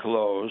may be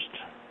closed,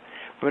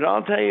 but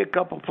I'll tell you a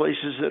couple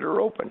places that are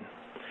open.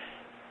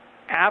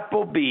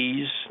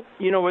 Applebee's,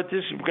 you know what,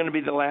 this is going to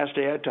be the last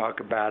day I talk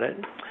about it.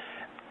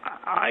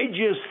 I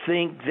just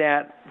think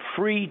that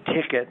free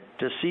ticket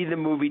to see the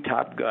movie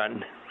Top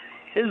Gun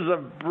is a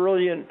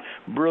brilliant,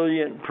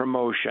 brilliant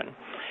promotion.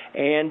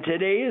 And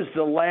today is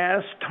the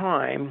last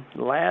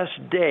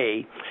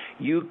day,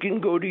 you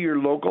can go to your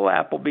local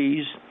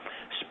Applebee's,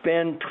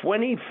 spend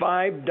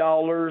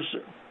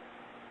 $25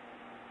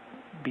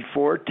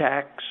 before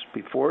tax,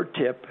 before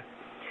tip,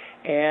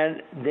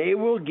 and they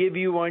will give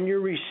you on your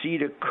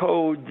receipt a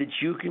code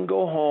that you can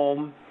go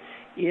home,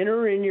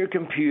 enter in your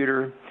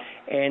computer,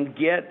 and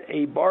get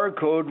a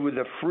barcode with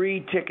a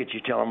free ticket. You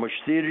tell them which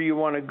theater you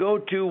want to go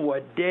to,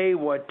 what day,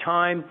 what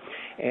time,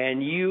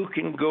 and you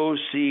can go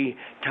see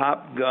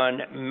Top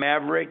Gun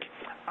Maverick.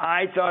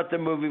 I thought the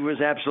movie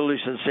was absolutely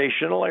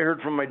sensational. I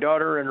heard from my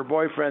daughter and her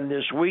boyfriend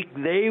this week.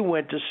 They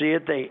went to see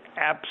it. They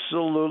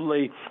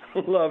absolutely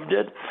loved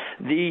it.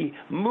 The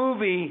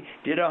movie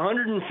did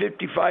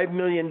 $155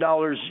 million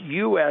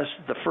U.S.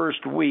 the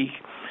first week.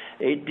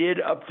 It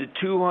did up to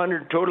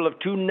total of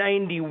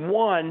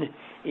 $291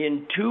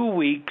 in 2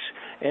 weeks,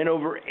 and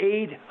over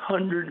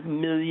 $800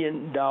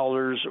 million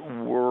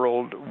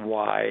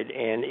worldwide.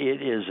 And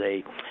it is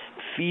a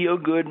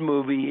feel-good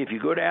movie. If you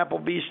go to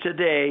Applebee's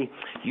today,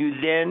 you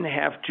then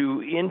have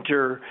to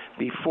enter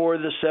before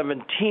the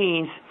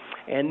 17th,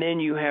 and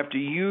then you have to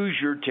use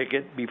your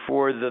ticket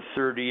before the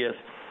 30th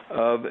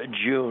of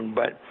June.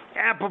 But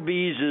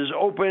Applebee's is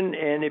open,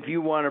 and if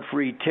you want a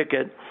free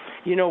ticket,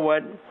 you know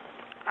what?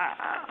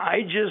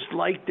 I just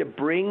like to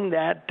bring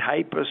that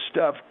type of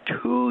stuff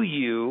to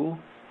you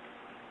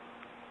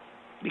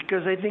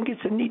because I think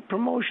it's a neat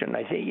promotion.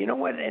 I think, you know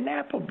what, and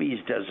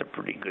Applebee's does a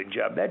pretty good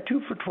job. That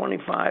 2 for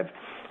 $25,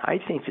 I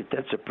think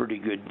that's a pretty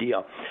good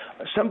deal.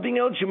 Something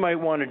else you might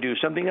want to do,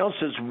 something else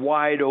that's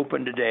wide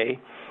open today,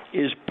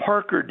 is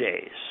Parker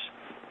Days.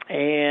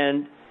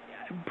 And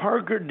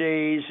Parker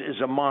Days is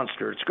a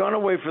monster. It's gone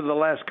away for the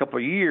last couple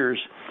of years,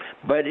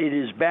 but it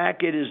is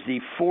back. It is the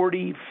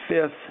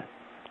 45th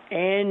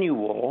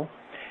annual,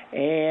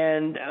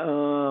 and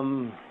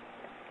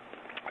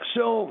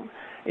so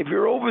if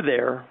you're over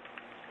there,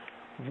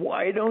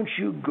 why don't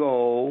you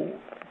go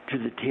to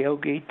the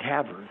Tailgate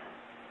Tavern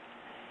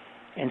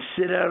and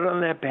sit out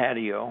on that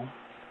patio,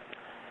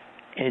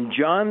 and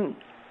John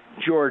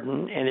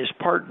Jordan and his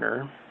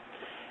partner,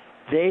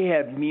 they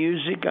have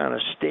music on a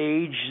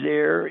stage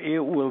there. It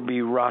will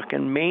be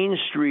rocking. Main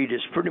Street is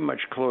pretty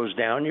much closed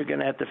down. You're going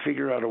to have to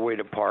figure out a way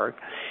to park.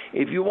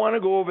 If you want to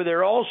go over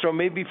there also,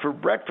 maybe for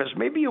breakfast,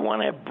 maybe you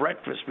want to have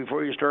breakfast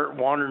before you start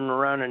wandering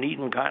around and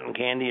eating cotton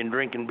candy and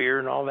drinking beer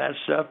and all that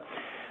stuff,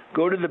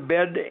 go to the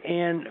Bread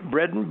and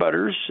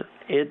Butters.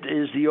 It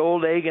is the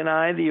Old Egg and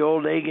I, the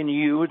Old Egg and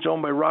You. It's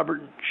owned by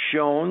Robert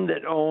Schoen,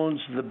 that owns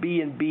the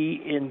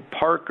B&B in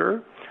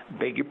Parker.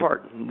 Beg your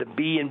pardon, the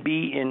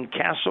B&B in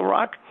Castle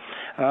Rock.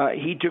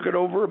 He took it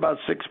over about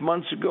 6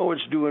 months ago.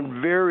 It's doing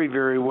very,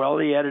 very well.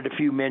 He added a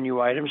few menu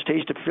items.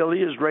 Taste of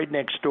Philly is right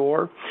next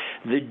door.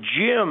 The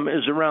gym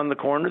is around the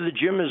corner. The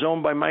gym is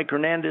owned by Mike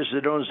Hernandez,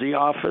 that owns the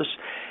office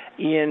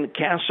in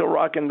Castle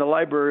Rock and the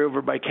library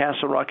over by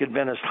Castle Rock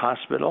Adventist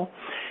Hospital.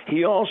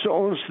 He also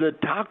owns the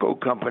Taco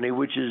Company,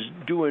 which is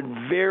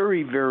doing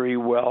very, very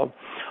well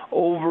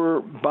over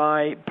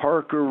by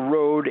Parker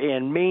Road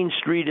and Main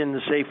Street in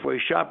the Safeway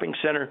Shopping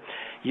Center.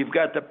 You've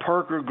got the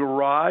Parker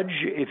Garage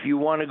if you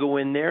want to go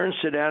in there and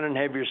sit down and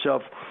have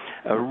yourself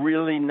a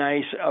really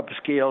nice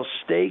upscale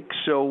steak.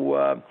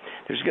 So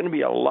there's going to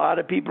be a lot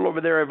of people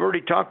over there. I've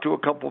already talked to a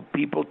couple of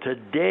people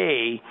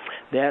today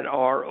that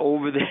are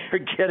over there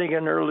getting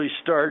an early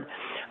start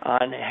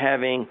on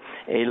having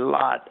a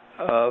lot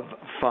of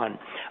fun.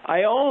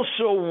 I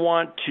also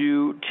want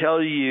to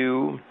tell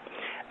you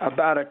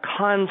about a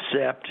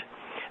concept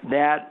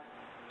that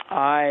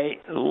I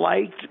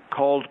liked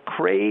called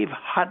Crave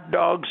Hot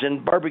Dogs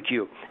and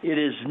Barbecue. It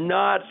is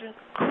not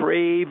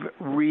Crave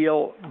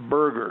Real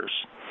Burgers.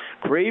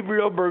 Crave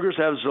Real Burgers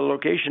has a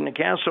location in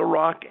Castle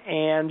Rock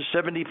and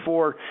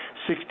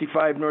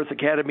 7465 North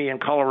Academy in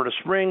Colorado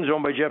Springs,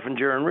 owned by Jeff and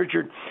Jaron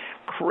Richard.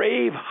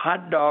 Crave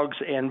Hot Dogs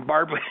and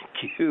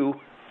Barbecue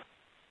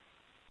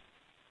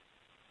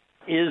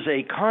is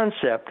a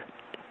concept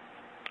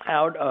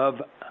out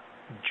of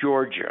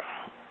Georgia.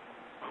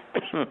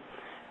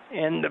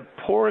 And the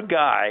poor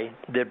guy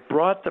that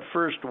brought the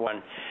first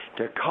one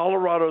to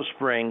Colorado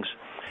Springs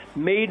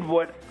made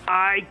what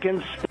I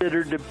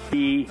consider to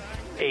be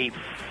a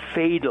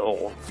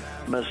fatal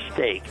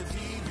mistake.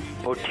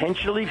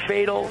 Potentially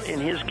fatal. In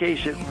his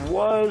case, it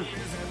was.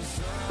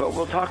 But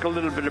we'll talk a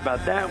little bit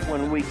about that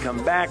when we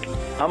come back.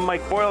 I'm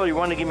Mike Boyle. You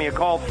want to give me a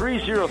call?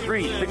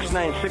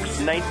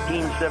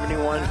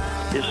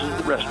 303-696-1971. This is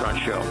The Restaurant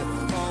Show.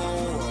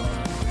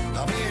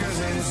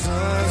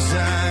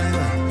 Sunshine,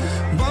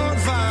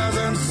 bonfires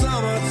and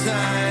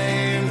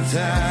summertime,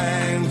 time.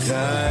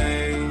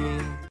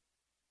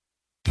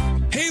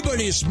 Hey,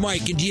 buddy, it's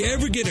Mike, and do you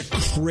ever get a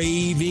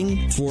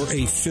craving for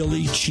a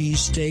Philly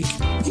cheesesteak?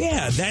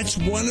 Yeah, that's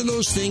one of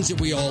those things that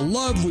we all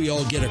love, we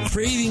all get a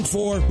craving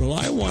for. Well,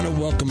 I want to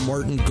welcome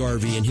Martin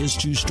Garvey and his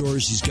two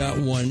stores. He's got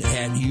one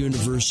at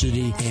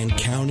University and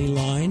County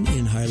Line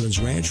in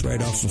Highlands Ranch,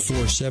 right off of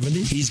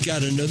 470. He's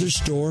got another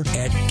store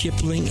at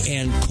Kipling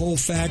and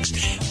Colfax.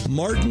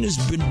 Martin has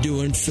been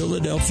doing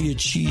Philadelphia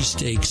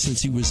cheesesteak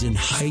since he was in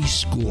high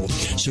school.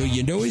 So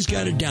you know he's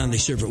got it down. They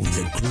serve it with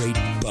a great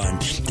bun.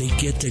 They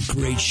get the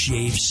great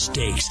shaved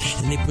steaks,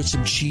 and they put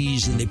some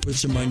cheese and they put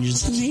some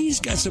onions. He's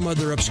got some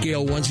other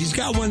upscale ones. He's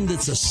got one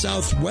that's a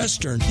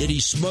Southwestern that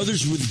he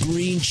smothers with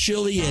green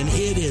chili, and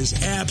it is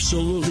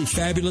absolutely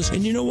fabulous.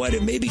 And you know what?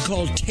 It may be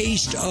called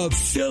Taste of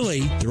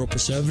Philly. They're open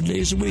 7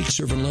 days a week,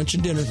 serving lunch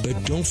and dinner.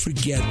 But don't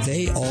forget,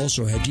 they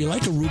also have, do you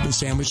like a Reuben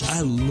sandwich?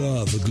 I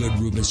love a good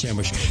Reuben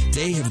sandwich.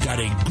 They have got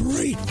a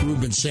great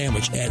Reuben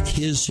sandwich at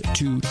his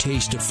two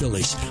Taste of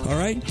Phillies. All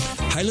right?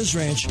 Highlands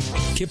Ranch,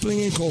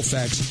 Kipling and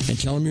Colfax, and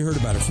tell them you heard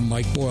about it from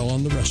Mike Boyle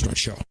on The Restaurant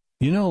Show.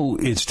 You know,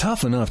 it's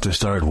tough enough to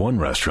start one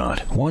restaurant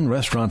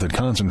that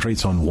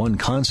concentrates on one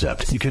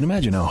concept. You can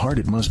imagine how hard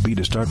it must be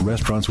to start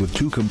restaurants with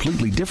two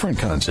completely different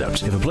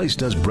concepts. If a place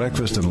does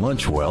breakfast and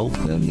lunch well,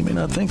 then you may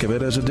not think of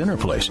it as a dinner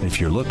place. If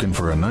you're looking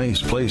for a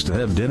nice place to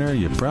have dinner,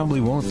 you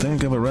probably won't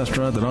think of a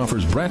restaurant that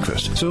offers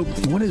breakfast. So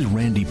what is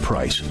Randy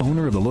Price,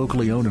 owner of the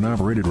locally owned and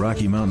operated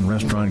Rocky Mountain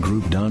Restaurant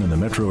Group down in the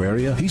metro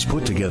area? He's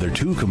put together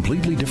two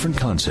completely different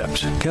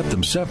concepts, kept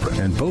them separate,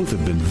 and both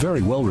have been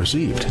very well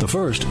received. The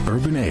first,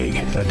 Urban Egg,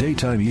 a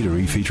daytime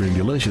eatery featuring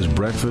delicious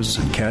breakfasts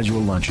and casual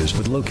lunches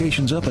with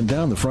locations up and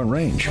down the Front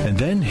Range. And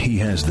then he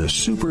has the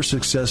super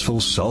successful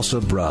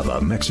Salsa Brava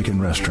Mexican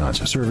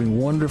restaurants serving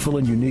wonderful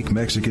and unique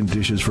Mexican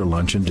dishes for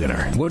lunch and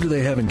dinner. What do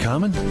they have in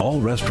common?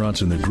 All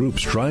restaurants in the group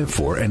strive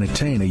for and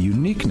attain a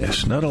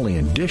uniqueness, not only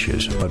in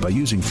dishes, but by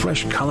using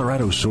fresh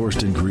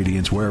Colorado-sourced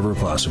ingredients wherever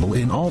possible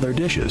in all their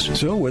dishes.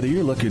 So whether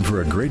you're looking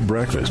for a great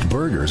breakfast,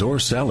 burgers, or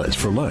salads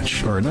for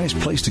lunch, or a nice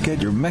place to get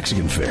your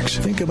Mexican fix,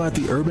 think about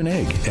the Urban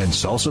Egg and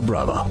Salsa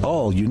Brava.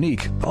 All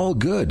unique, all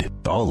good,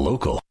 all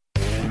local.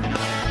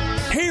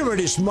 Hey,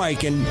 everybody, it's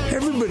Mike, and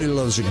everybody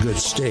loves a good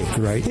steak,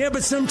 right? Yeah,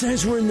 but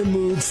sometimes we're in the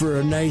mood for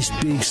a nice,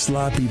 big,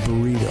 sloppy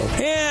burrito.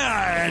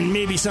 Yeah, and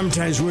maybe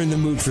sometimes we're in the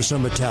mood for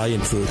some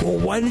Italian food. Well,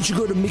 why don't you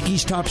go to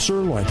Mickey's Top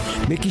Sirloin?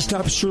 Mickey's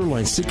Top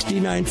Sirloin,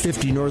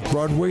 6950 North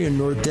Broadway in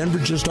North Denver,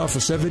 just off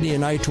of 70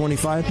 and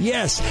I-25.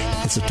 Yes,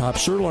 it's a Top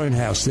Sirloin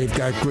house. They've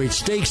got great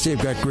steaks.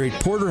 They've got great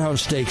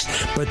porterhouse steaks,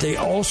 but they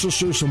also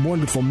serve some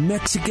wonderful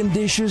Mexican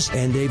dishes,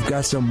 and they've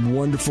got some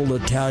wonderful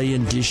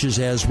Italian dishes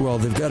as well.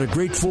 They've got a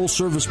great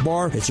full-service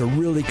bar. It's a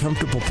really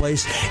comfortable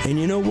place. And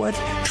you know what?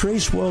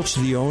 Trace Welch,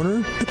 the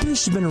owner, the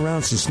place has been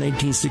around since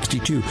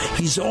 1962.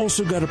 He's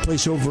also got a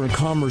place over in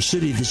Commerce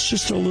City that's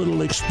just a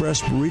little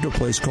express burrito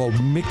place called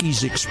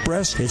Mickey's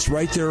Express. It's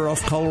right there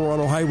off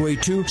Colorado Highway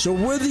 2. So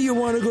whether you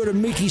want to go to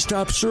Mickey's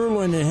Top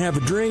Sirloin and have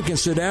a drink and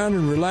sit down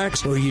and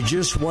relax, or you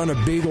just want a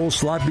big old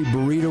sloppy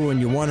burrito and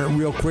you want it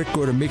real quick,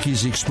 go to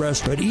Mickey's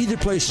Express. But either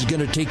place is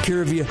going to take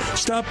care of you.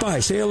 Stop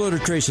by, say hello to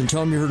Trace, and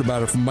tell him you heard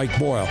about it from Mike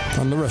Boyle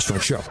on The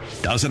Restaurant Show.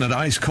 Doesn't it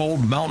ice cold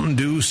Mountain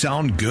Dew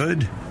sound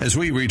good? As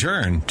we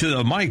return to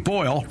the Mike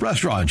Boyle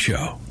Restaurant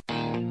Show.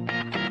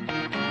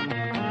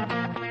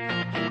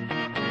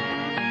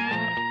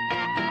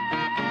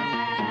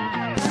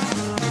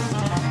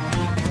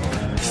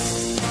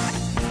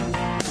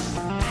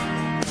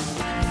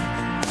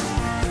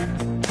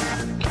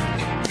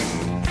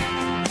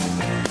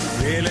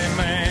 Really,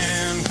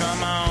 man,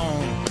 come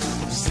on.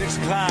 6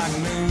 o'clock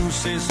news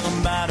says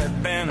somebody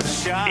been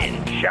shot.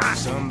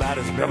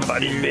 Somebody's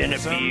been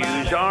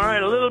abused. All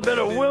right, a little bit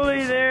of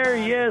Willie there.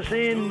 Yes,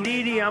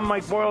 indeedy. I'm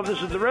Mike Boyle.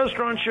 This is The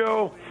Restaurant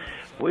Show.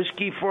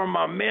 Whiskey for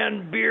my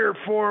men, beer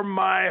for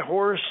my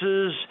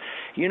horses.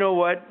 You know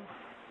what?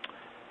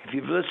 If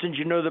you've listened,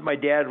 you know that my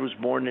dad was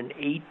born in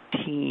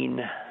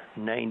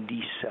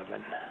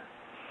 1897.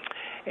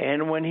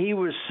 And when he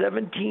was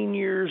 17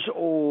 years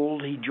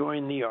old, he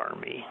joined the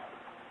Army.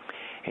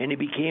 And he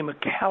became a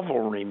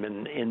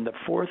cavalryman in the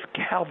 4th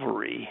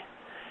Cavalry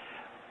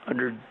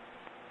under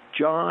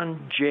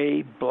John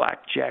J.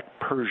 Blackjack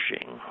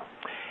Pershing,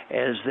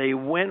 as they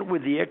went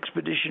with the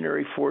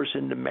expeditionary force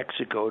into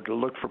Mexico to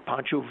look for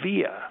Pancho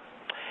Villa.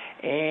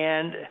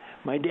 And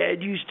my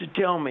dad used to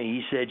tell me,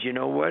 he said, you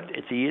know what,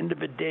 at the end of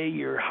the day,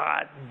 you're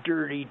hot,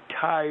 dirty,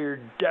 tired,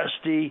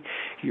 dusty,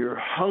 you're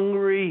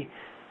hungry,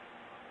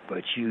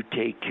 but you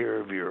take care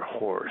of your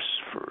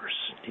horse first.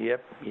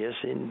 Yep, yes,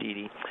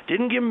 indeedy.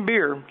 Didn't give him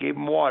beer, gave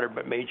him water,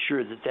 but made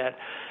sure that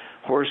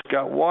horse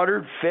got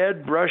watered,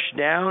 fed, brushed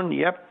down.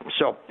 Yep.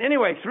 So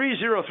anyway,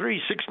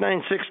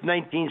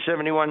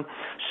 303-696-1971.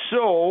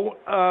 So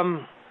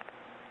I'm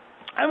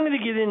going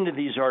to get into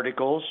these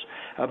articles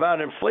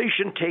about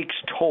inflation takes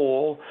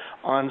toll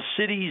on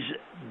cities'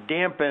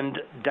 dampened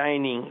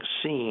dining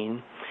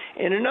scene.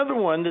 And another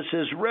one that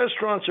says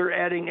restaurants are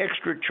adding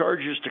extra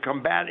charges to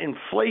combat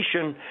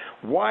inflation.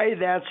 Why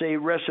that's a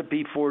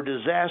recipe for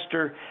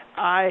disaster.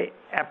 I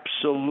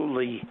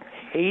absolutely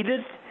hate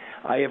it.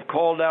 I have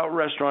called out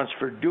restaurants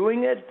for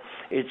doing it.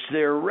 It's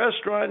their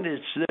restaurant.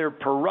 It's their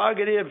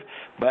prerogative.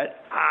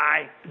 But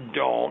I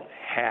don't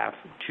have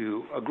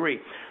to agree.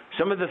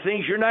 Some of the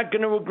things you're not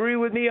going to agree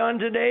with me on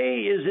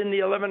today is in the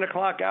 11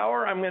 o'clock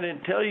hour. I'm going to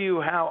tell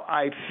you how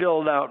I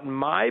filled out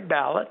my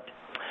ballot,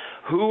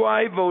 who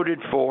I voted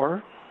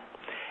for,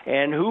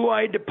 and who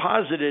I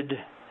deposited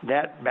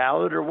that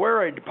ballot or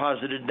where I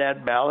deposited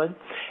that ballot.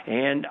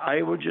 And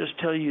I will just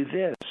tell you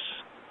this.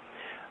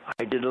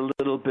 I did a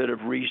little bit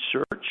of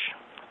research.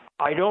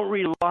 I don't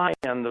rely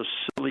on those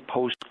silly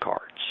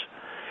postcards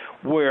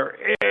where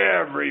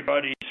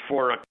everybody's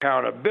for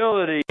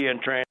accountability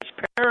and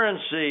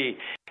transparency,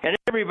 and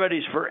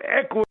everybody's for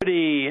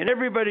equity, and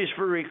everybody's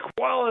for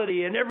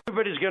equality, and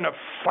everybody's going to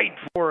fight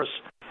for us.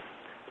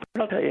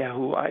 But I'll tell you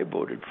who I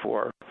voted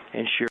for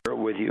and share it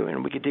with you,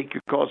 and we can take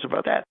your calls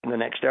about that in the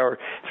next hour,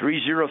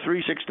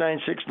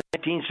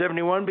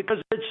 303-696-1971,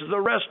 because it's the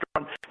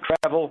restaurant,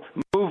 travel,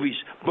 movies,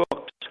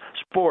 books,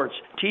 sports,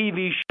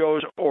 TV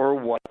shows, or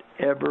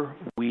whatever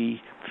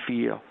we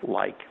feel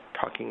like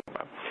talking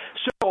about.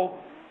 So,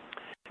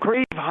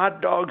 Crave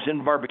Hot Dogs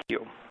and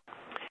Barbecue.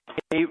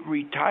 A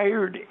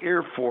retired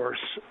Air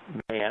Force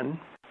man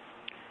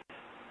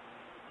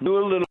knew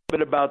a little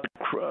bit about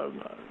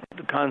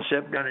the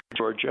concept down in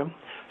Georgia,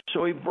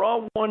 so he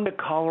brought one to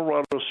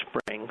Colorado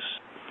Springs,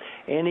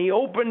 and he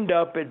opened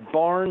up at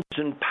Barnes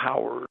and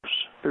Powers.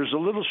 There's a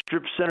little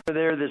strip center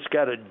there that's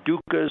got a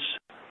Duca's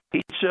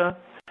Pizza,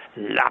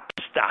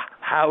 Lobster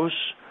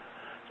House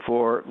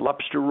for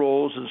lobster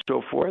rolls and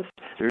so forth.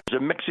 There's a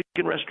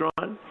Mexican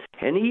restaurant,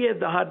 and he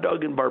had the hot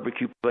dog and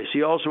barbecue place.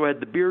 He also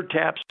had the beer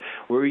taps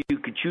where you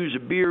could choose a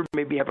beer,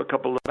 maybe have a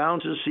couple of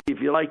ounces, see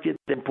if you liked it,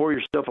 then pour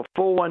yourself a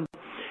full one.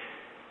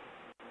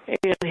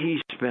 And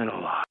he spent a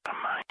lot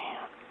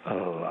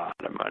of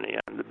money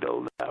on the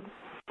build-up.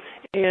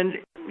 And,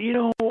 you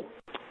know,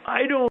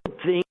 I don't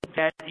think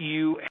that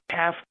you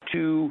have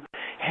to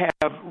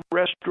have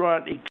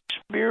restaurant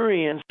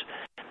experience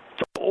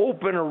to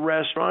open a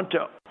restaurant,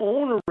 to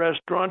own a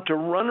restaurant, to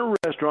run a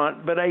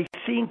restaurant, but I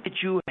think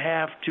that you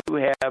have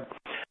to have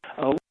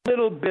a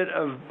little bit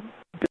of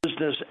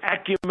business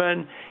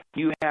acumen.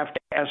 You have to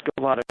ask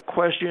a lot of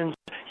questions.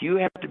 You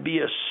have to be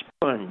a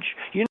sponge.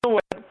 You know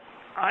what?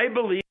 I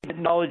believe that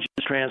knowledge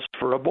is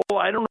transferable.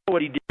 I don't know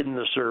what he did in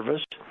the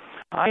service.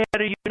 I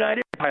had a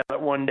United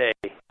pilot one day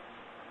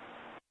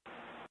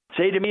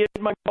say to me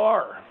at my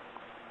bar,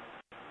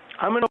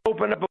 I'm going to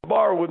open up a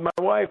bar with my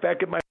wife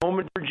back at my home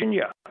in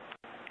Virginia,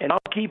 and I'll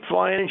keep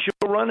flying and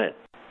she'll run it.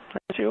 I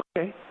said,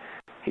 okay.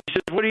 He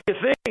said, what do you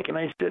think? And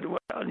I said, well,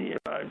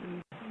 it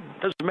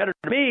doesn't matter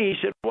to me. He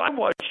said, well, I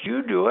watched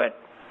you do it,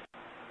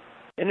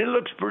 and it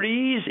looks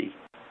pretty easy.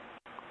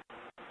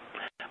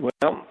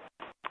 Well,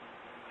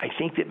 I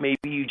think that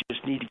maybe you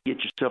just need to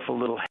get yourself a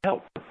little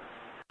help.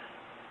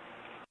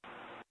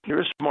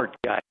 You're a smart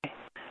guy.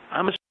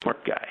 I'm a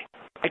smart guy.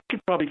 I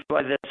could probably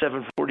fly that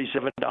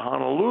 747 to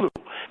Honolulu,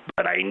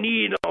 but I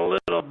need a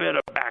little bit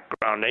of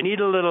background. I need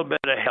a little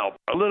bit of help,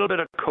 a little bit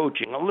of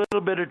coaching, a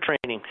little bit of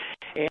training.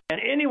 And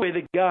anyway,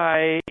 the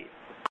guy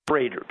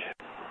cratered.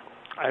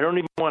 I don't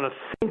even want to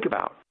think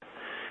about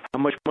how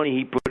much money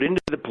he put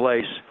into the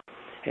place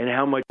and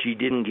how much he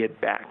didn't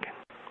get back.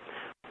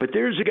 But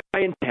there's a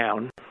guy in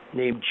town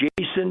named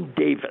Jason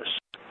Davis.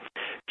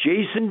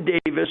 Jason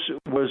Davis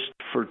was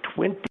for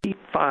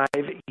 25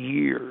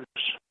 years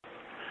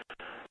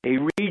a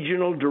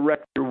regional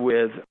director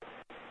with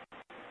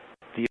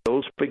the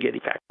old spaghetti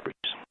factories.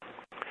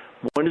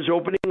 One is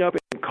opening up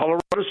in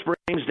Colorado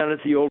Springs down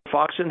at the old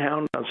Fox and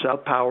Hound on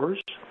South Powers.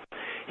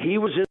 He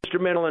was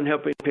instrumental in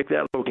helping pick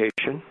that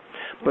location.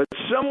 But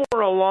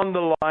somewhere along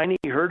the line,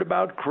 he heard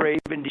about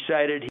Crave and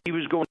decided he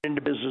was going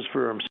into business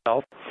for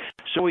himself.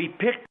 So he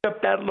picked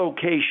up that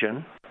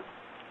location,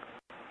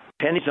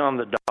 pennies on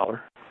the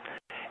dollar,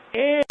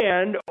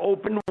 and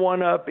opened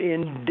one up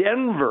in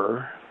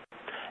Denver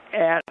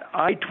at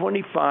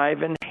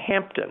I-25 in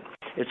Hampton.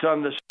 It's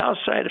on the south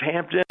side of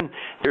Hampton.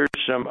 There's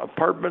some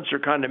apartments or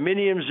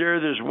condominiums there.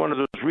 There's one of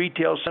those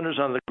retail centers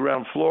on the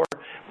ground floor.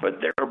 But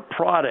their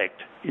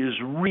product is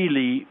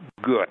really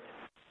good.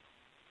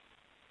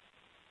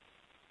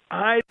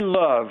 I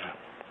love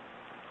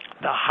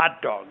the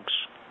hot dogs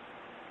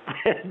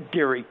at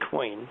Dairy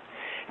Queen.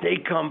 They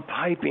come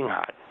piping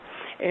hot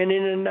and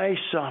in a nice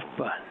soft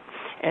bun.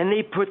 And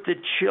they put the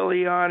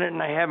chili on it,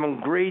 and I have them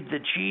grate the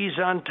cheese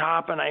on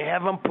top, and I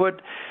have them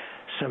put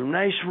some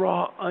nice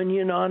raw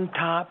onion on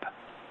top.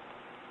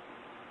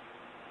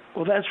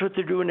 Well, that's what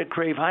they're doing at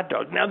Crave Hot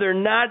Dog. Now, they're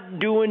not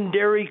doing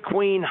Dairy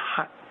Queen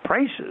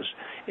prices.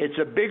 It's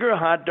a bigger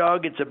hot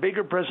dog. It's a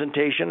bigger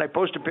presentation. I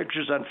posted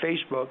pictures on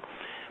Facebook.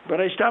 But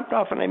I stopped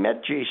off and I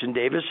met Jason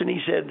Davis, and he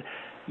said,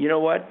 you know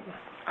what?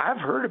 I've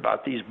heard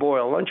about these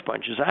Boyle lunch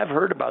bunches. I've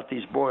heard about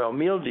these Boyle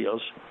meal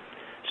deals.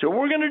 So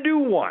we're going to do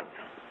one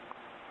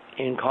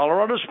in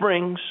Colorado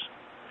Springs,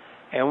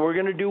 and we're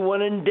going to do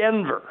one in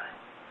Denver.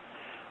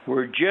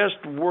 We're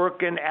just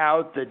working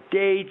out the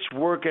dates,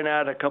 working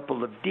out a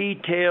couple of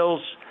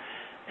details.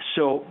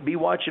 So be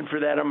watching for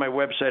that on my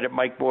website at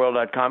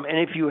MikeBoyle.com. And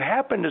if you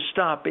happen to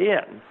stop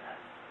in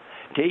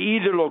to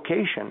either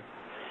location,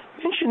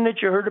 mention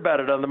that you heard about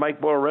it on the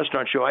Mike Boyle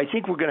Restaurant Show. I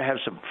think we're going to have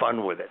some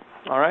fun with it.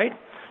 All right?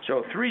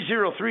 So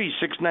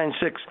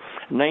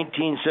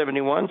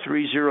 303-696-1971,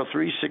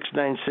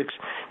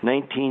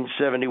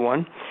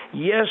 303-696-1971.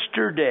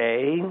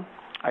 Yesterday,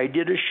 I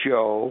did a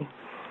show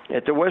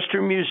at the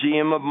Western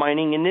Museum of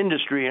Mining and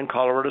Industry in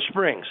Colorado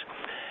Springs.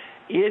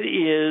 It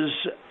is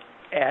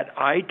at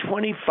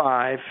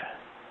I-25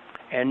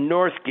 and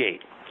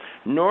Northgate.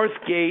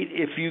 Northgate,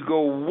 if you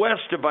go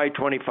west of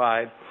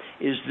I-25,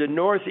 is the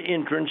north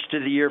entrance to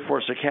the Air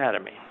Force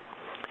Academy.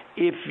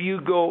 If you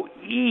go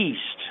east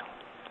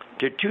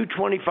to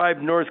 225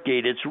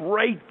 Northgate, it's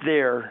right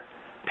there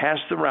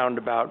past the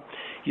roundabout.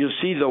 You'll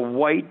see the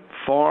white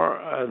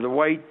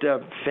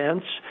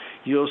fence.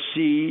 You'll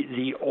see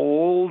the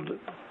old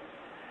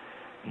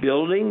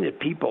building that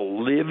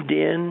people lived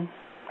in,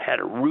 had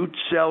a root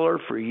cellar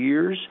for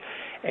years.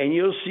 And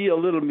you'll see a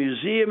little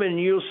museum, and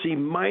you'll see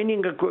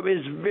mining equipment.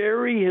 It's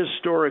very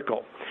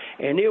historical,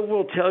 and it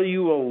will tell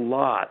you a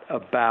lot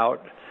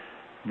about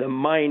the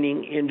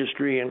mining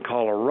industry in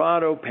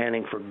Colorado,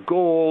 panning for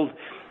gold,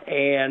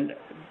 and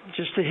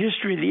just the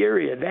history of the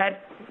area.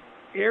 That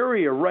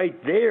area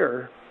right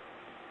there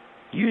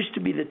used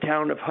to be the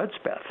town of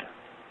Hudspeth,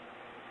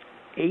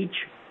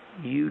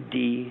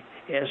 Hudspeth.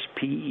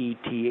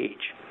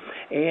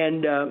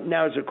 And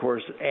now it's, of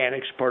course,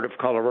 annexed part of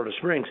Colorado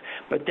Springs.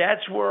 But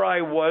that's where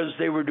I was.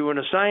 They were doing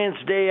a science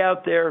day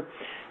out there.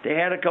 They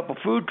had a couple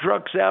food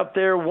trucks out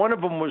there. One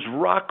of them was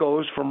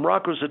Rocco's, from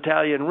Rocco's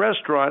Italian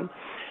Restaurant.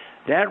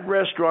 That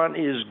restaurant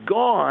is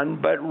gone,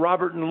 but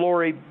Robert and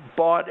Lori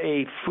bought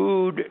a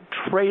food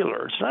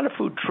trailer. It's not a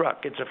food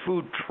truck. It's a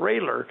food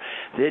trailer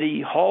that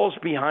he hauls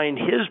behind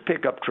his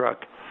pickup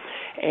truck.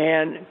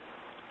 And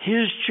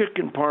his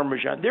chicken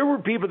parmesan. There were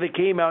people that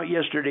came out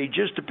yesterday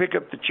just to pick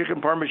up the chicken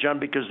parmesan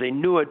because they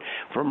knew it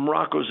from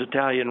Rocco's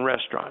Italian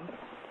Restaurant.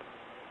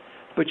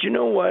 But you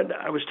know what?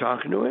 I was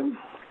talking to him,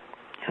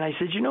 and I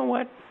said, you know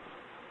what?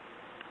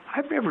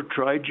 I've never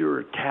tried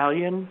your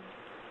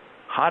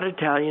hot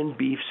Italian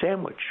beef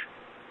sandwich.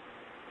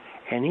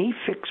 And he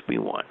fixed me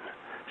one.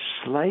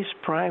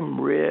 Sliced prime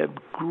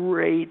rib,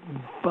 great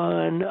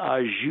bun,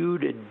 au jus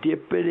to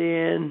dip it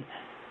in.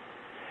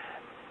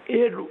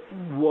 It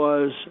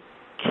was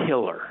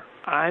killer.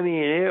 I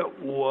mean,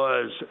 it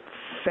was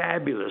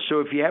fabulous.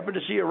 So if you happen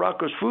to see a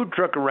Rocco's food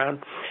truck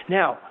around,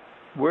 now,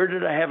 where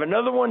did I have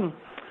another one?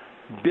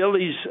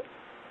 Billy's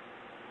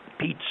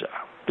Pizza.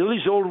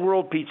 Billy's Old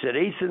World Pizza at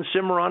 8th and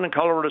Cimarron in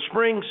Colorado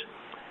Springs.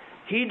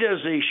 He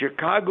does a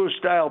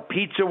Chicago-style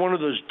pizza, one of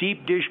those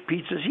deep dish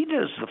pizzas. He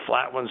does the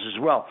flat ones as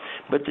well.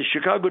 But the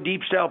Chicago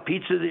deep-style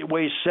pizza that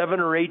weighs 7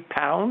 or 8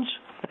 pounds,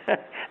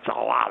 it's a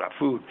lot of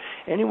food.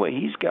 Anyway,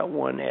 he's got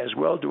one as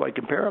well. Do I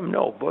compare them?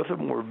 No. Both of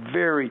them were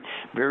very,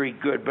 very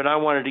good. But I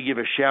wanted to give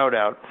a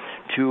shout-out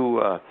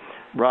to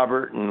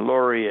Robert and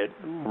Lori at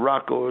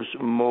Rocco's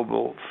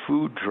Mobile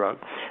Food Truck.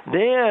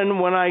 Then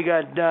when I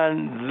got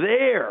done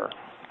there,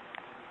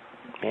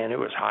 man, it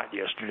was hot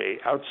yesterday.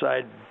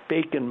 Outside,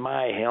 baking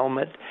my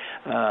helmet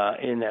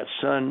in that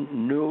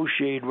sun, no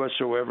shade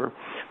whatsoever.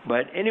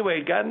 But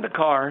anyway, got in the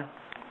car,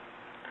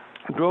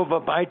 drove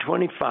up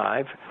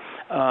I-25,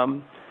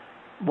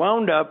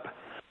 wound up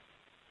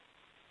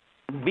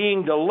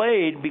being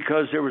delayed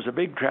because there was a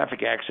big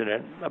traffic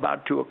accident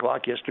about 2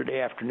 o'clock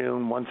yesterday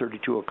afternoon, 1:30,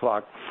 2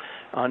 o'clock,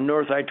 on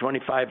North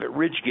I-25 at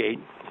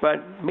Ridgegate,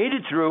 but made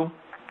it through.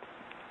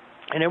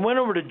 And I went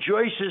over to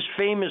Joyce's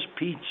Famous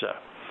Pizza,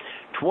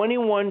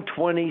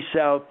 2120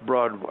 South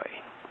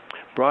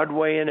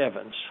Broadway in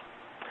Evans.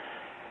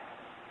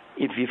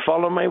 If you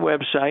follow my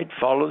website,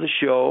 follow the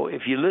show.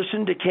 If you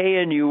listen to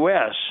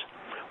KNUS,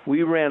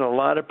 we ran a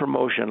lot of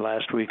promotion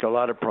last week, a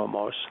lot of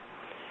promos.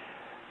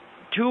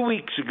 2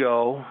 weeks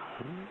ago,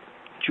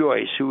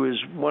 Joyce, who is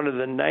one of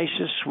the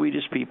nicest,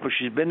 sweetest people,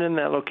 she's been in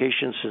that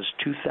location since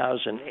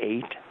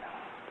 2008,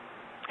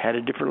 had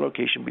a different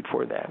location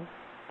before that,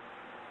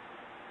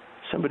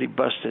 somebody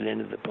busted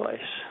into the place.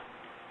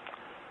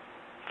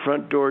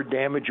 Front door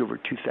damage over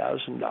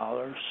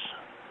 $2,000.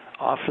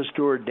 Office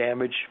door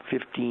damage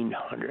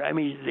 $1,500. I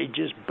mean, they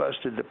just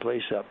busted the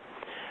place up.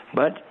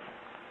 But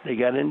they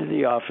got into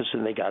the office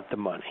and they got the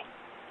money.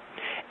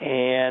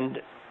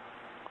 And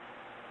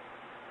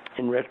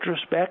in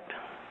retrospect,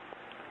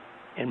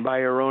 and by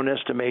her own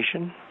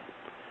estimation,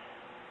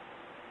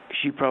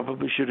 she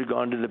probably should have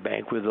gone to the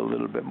bank with a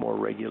little bit more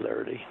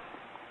regularity.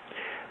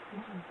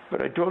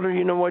 But I told her,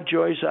 you know what,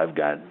 Joyce, I've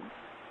got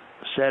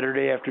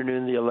Saturday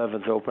afternoon, the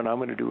 11th open. I'm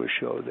going to do a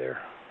show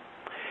there.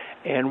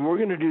 And we're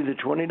going to do the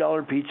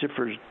 $20 pizza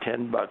for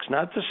 $10,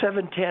 not the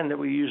 $7.10 that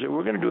we usually.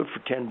 We're going to do it for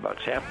 $10,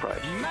 half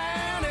price.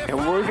 And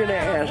we're going to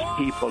ask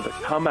people to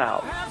come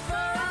out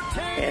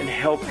and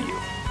help you.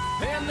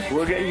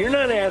 You're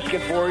not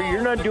asking for it.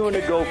 You're not doing a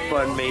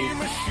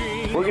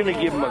GoFundMe. We're going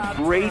to give them a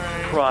great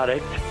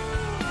product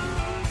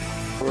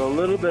for a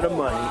little bit of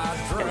money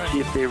and see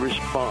if they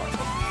respond.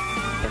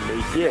 And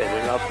they did,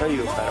 and I'll tell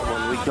you about it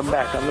when we come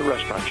back on the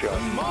Restaurant Show.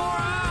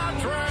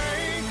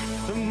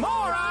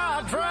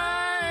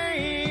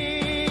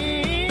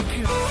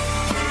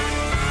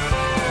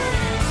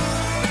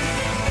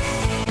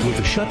 With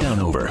the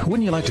shutdown over,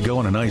 wouldn't you like to go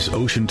on a nice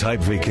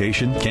ocean-type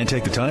vacation? Can't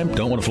take the time?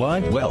 Don't want to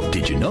fly? Well,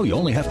 did you know you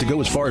only have to go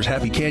as far as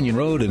Happy Canyon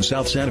Road in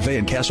South Santa Fe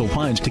and Castle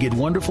Pines to get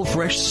wonderful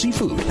fresh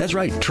seafood? That's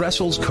right,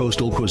 Tressel's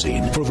Coastal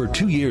Cuisine. For over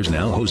 2 years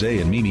now, Jose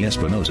and Mimi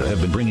Espinosa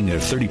have been bringing their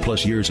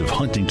 30-plus years of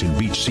Huntington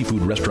Beach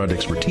seafood restaurant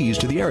expertise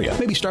to the area.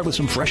 Maybe start with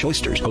some fresh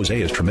oysters. Jose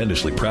is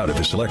tremendously proud of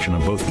his selection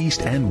of both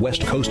East and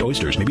West Coast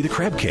oysters. Maybe the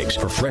crab cakes.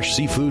 For fresh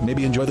seafood,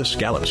 maybe enjoy the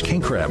scallops,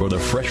 king crab, or the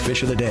fresh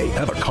fish of the day.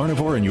 Have a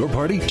carnivore in your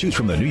party? Choose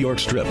from the New York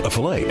strip, a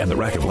filet, and the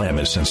rack of lamb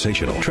is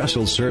sensational.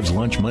 Tressel's serves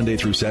lunch Monday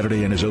through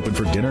Saturday and is open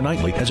for dinner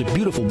nightly. Has a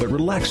beautiful but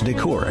relaxed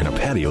decor and a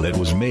patio that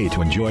was made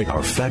to enjoy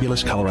our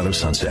fabulous Colorado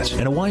sunsets.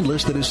 And a wine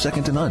list that is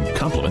second to none.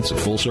 Compliments a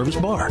full-service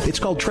bar. It's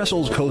called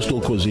Tressel's Coastal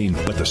Cuisine,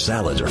 but the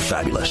salads are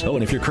fabulous. Oh,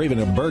 and if you're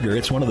craving a burger,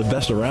 it's one of the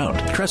best around.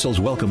 Tressel's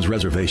welcomes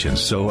reservations,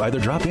 so either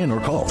drop in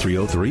or call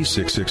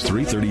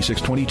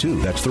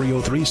 303-663-3622. That's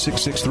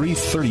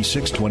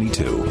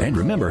 303-663-3622. And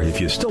remember,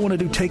 if you still want to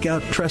do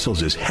takeout,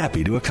 Tressel's is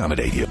happy to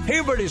accommodate you. Hey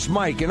everybody, it's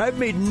Mike, and I've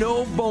made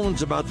no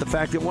bones about the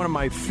fact that one of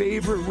my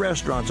favorite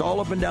restaurants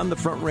all up and down the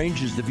Front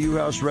Range is the View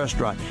House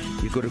Restaurant.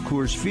 You go to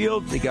Coors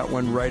Field, they got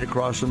one right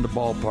across from the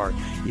ballpark.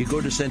 You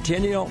go to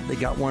Centennial, they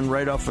got one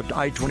right off of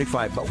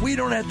I-25. But we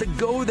don't have to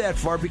go that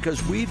far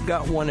because we've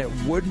got one at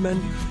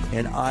Woodman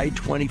and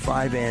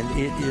I-25, and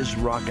it is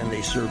rocking.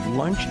 They serve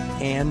lunch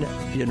and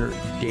dinner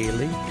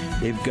daily.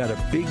 They've got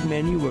a big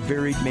menu, a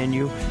varied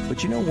menu.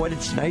 But you know what?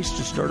 It's nice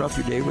to start off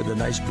your day with a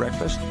nice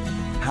breakfast.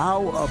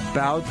 How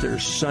about their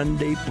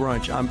Sunday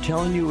brunch? I'm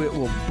telling you, it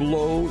will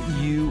blow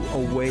you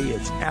away.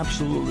 It's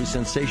absolutely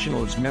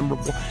sensational. It's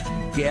memorable.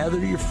 Gather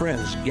your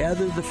friends,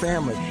 gather the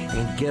family,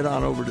 and get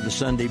on over to the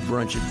Sunday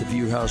brunch at the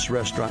View House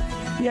Restaurant.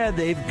 Yeah,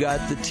 they've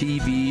got the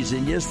TVs,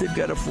 and yes, they've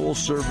got a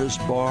full-service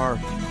bar.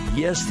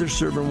 Yes, they're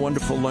serving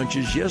wonderful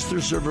lunches. Yes,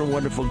 they're serving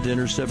wonderful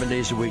dinners 7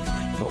 days a week.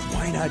 But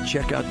why not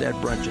check out that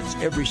brunch? It's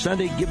every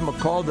Sunday. Give them a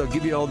call. They'll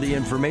give you all the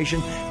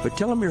information. But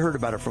tell them you heard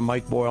about it from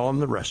Mike Boyle on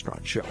The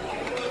Restaurant Show.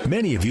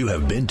 Many of you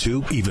have been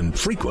to, even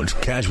frequent,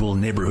 casual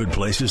neighborhood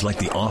places like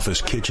the Office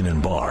Kitchen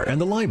and Bar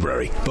and the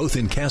library, both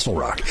in Castle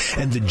Rock,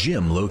 and the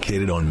gym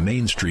located on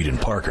Main Street in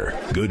Parker.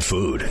 Good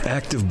food,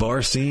 active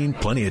bar scene,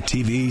 plenty of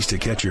TVs to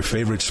catch your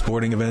favorite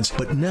sporting events.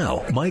 But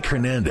now, Mike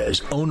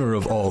Hernandez, owner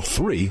of all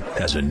three,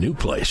 has a new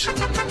place.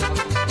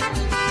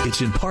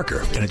 It's in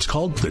Parker, and it's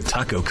called The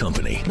Taco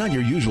Company. Not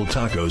your usual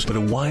tacos, but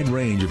a wide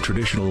range of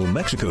traditional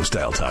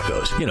Mexico-style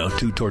tacos. You know,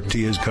 2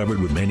 tortillas covered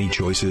with many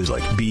choices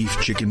like beef,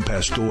 chicken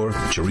pastor,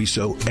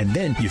 chorizo, and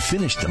then you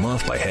finish them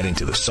off by heading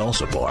to the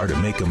salsa bar to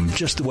make them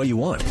just the way you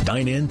want.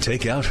 Dine in,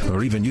 take out,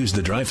 or even use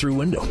the drive-thru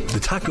window. The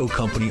Taco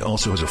Company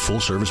also has a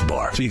full-service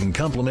bar, so you can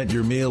complement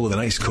your meal with a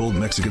nice cold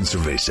Mexican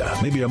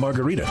cerveza, maybe a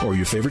margarita, or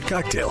your favorite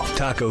cocktail.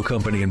 Taco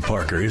Company in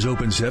Parker is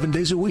open 7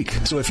 days a week.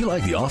 So if you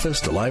like the office,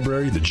 the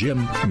library, the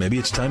gym, maybe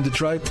it's time to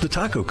try The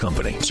Taco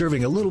Company,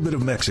 serving a little bit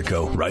of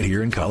Mexico right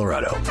here in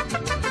Colorado.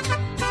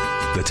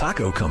 The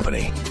Taco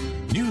Company.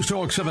 News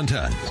Talk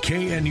 710,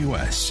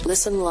 KNUS.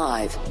 Listen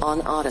live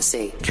on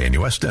Odyssey.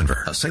 KNUS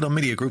Denver, a Salem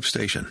Media Group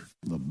station.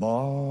 The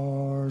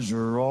bars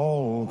are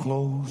all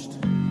closed.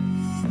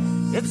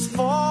 It's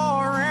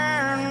 4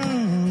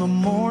 in the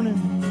morning.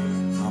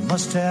 I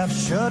must have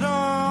shut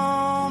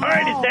on. All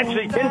right, it's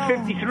actually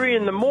 10:53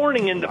 in the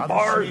morning, and the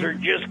bars are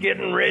just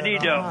getting ready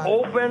to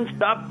open.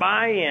 Stop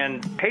by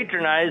and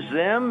patronize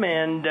them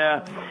and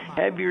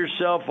have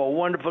yourself a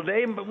wonderful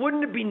day. But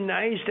wouldn't it be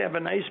nice to have a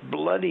nice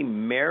Bloody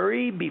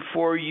Mary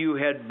before you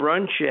had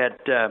brunch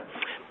at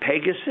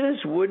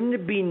Pegasus? Wouldn't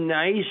it be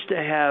nice to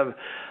have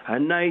a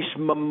nice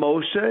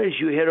mimosa as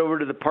you head over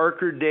to the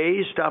Parker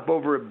Days, stop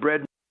over at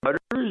Bread Butters?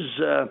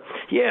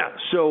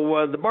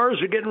 So the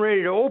bars are getting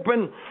ready to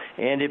open,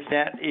 and if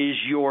that is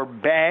your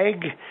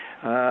bag,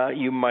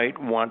 you might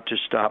want to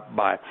stop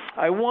by.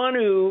 I want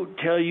to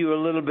tell you a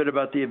little bit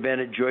about the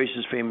event at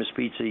Joyce's Famous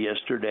Pizza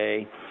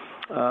yesterday.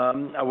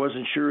 I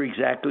wasn't sure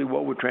exactly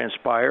what would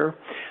transpire,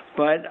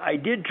 but I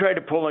did try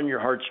to pull on your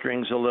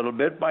heartstrings a little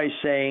bit by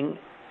saying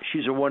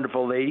she's a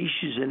wonderful lady.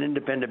 She's an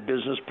independent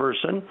business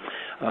person.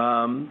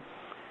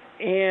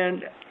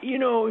 And, you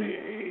know,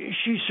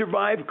 she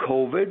survived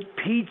COVID.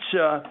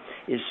 Pizza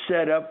is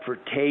set up for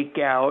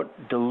takeout,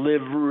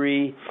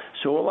 delivery.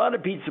 So a lot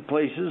of pizza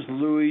places,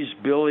 Louis,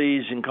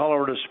 Billy's in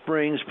Colorado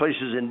Springs,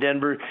 places in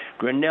Denver,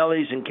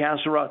 Granelli's in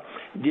Castle Rock,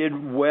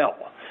 did well.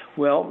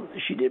 Well,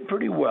 she did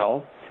pretty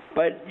well,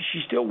 but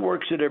she still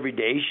works it every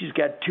day. She's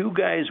got two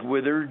guys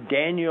with her,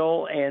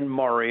 Daniel and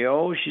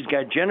Mario. She's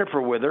got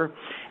Jennifer with her.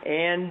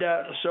 And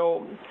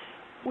so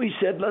we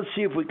said, let's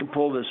see if we can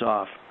pull this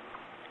off.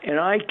 And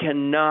I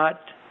cannot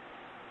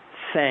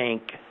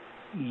thank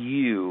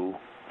you,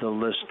 the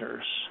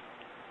listeners,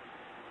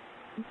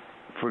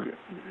 for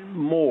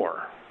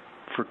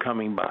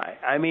coming by.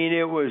 I mean,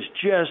 it was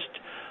just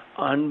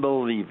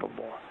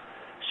unbelievable.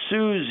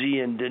 Susie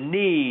and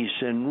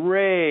Denise and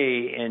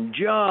Ray and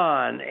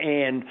John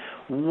and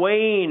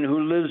Wayne, who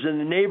lives in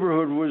the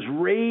neighborhood, was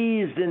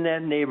raised in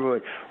that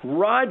neighborhood.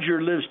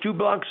 Roger lives 2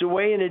 blocks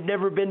away and had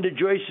never been to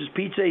Joyce's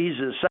Pizza. He's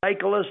a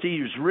cyclist.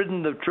 He's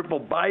ridden the triple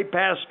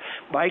bypass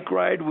bike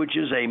ride, which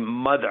is a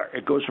mother.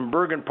 It goes from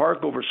Bergen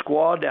Park over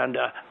Squaw down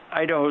to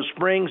Idaho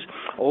Springs,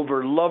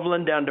 over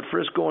Loveland down to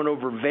Frisco, and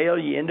over Vail.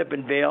 You end up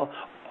in Vail,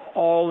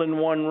 all in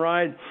one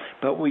ride,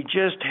 but we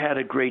just had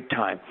a great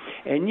time.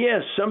 And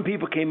yes, some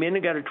people came in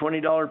and got a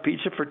 $20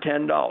 pizza for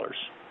 $10.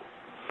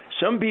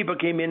 Some people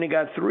came in and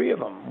got 3 of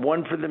them,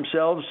 1 for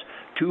themselves,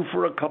 2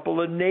 for a couple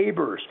of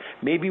neighbors,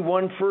 maybe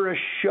 1 for a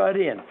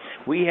shut-in.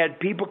 We had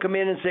people come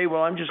in and say,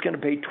 well, I'm just going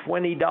to pay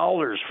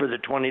 $20 for the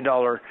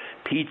 $20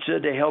 pizza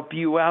to help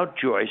you out,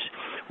 Joyce.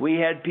 We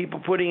had people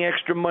putting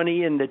extra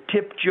money in the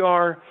tip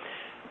jar.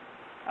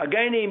 A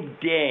guy named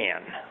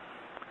Dan.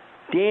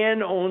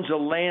 Dan owns a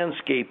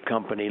landscape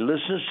company,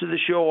 listens to the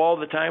show all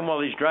the time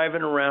while he's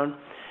driving around,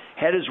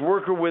 had his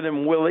worker with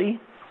him, Willie,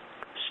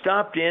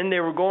 stopped in. They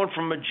were going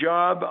from a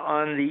job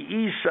on the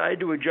east side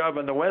to a job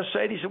on the west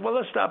side. He said, well,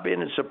 let's stop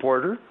in and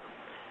support her.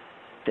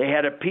 They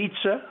had a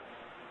pizza,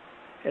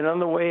 and on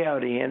the way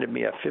out, he handed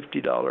me a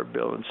 $50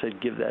 bill and said,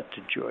 give that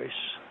to Joyce.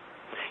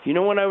 You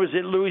know, when I was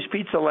at Louis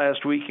Pizza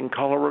last week in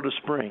Colorado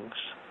Springs,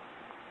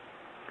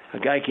 a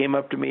guy came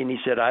up to me and he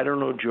said, I don't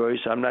know, Joyce,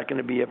 I'm not going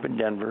to be up in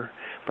Denver,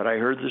 but I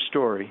heard the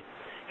story.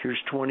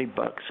 Here's $20.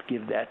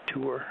 Give that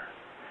to her.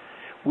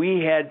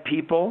 We had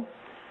people.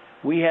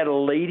 We had a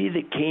lady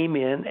that came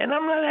in, and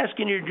I'm not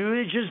asking you to do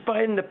it, just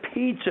buying the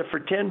pizza for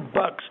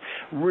 $10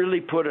 really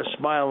put a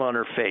smile on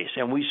her face.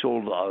 And we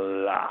sold a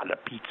lot of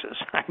pizzas.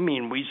 I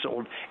mean, we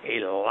sold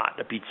a lot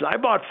of pizzas. I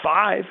bought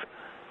 5.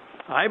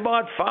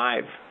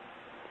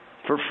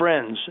 For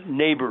friends,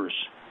 neighbors,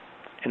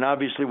 and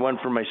obviously 1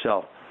 for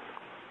myself.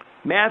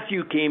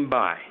 Matthew came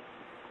by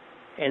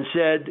and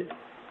said,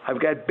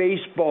 I've got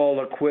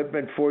baseball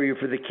equipment for you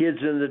for the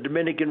kids in the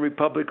Dominican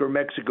Republic or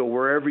Mexico,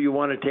 wherever you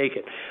want to take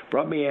it.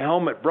 Brought me a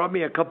helmet, brought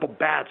me a couple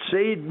bats,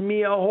 saved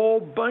me a whole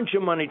bunch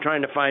of money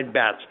trying to find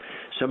bats.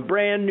 Some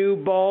brand new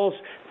balls.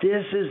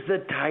 This is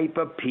the type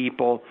of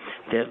people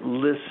that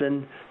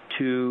listen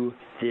to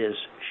this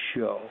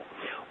show.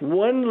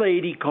 One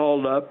lady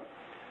called up.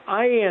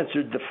 I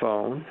answered the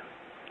phone.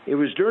 It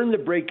was during the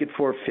break at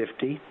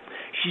 4:50.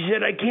 She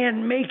said, I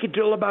can't make it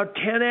till about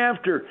 10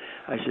 after.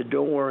 I said,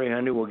 don't worry,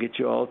 honey, we'll get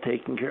you all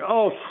taken care of.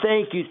 Oh,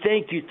 thank you.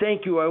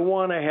 I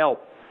want to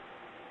help.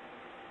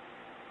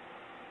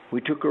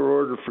 We took her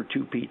order for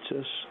 2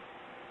 pizzas.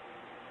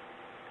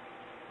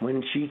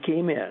 When she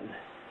came in,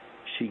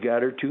 she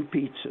got her 2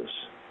 pizzas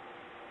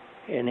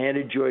and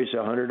handed Joyce a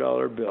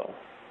 $100 bill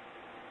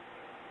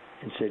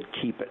and said,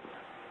 keep it.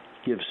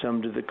 Give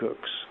some to the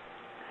cooks.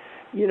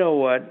 You know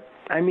what?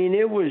 I mean,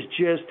 it was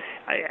just,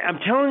 I'm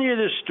telling you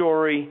this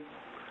story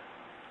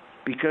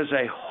because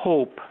I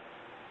hope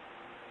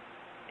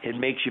it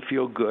makes you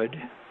feel good.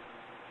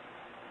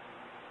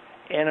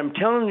 And I'm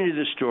telling you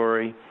the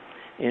story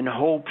in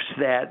hopes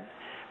that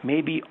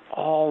maybe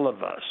all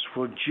of us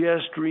will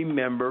just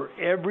remember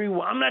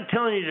everyone. I'm not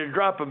telling you to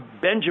drop a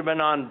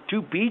Benjamin on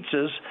 2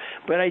 pizzas,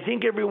 but I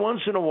think every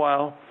once in a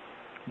while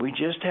we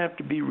just have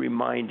to be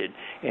reminded.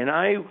 And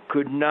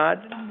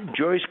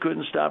Joyce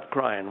couldn't stop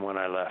crying when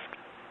I left.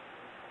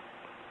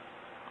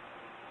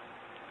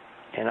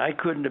 And I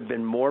couldn't have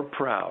been more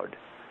proud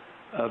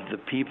of the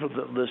people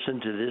that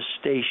listen to this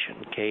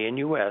station,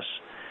 KNUS,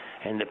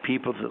 and the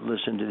people that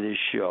listen to this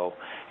show.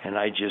 And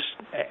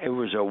it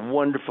was a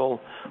wonderful,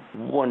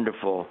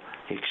 wonderful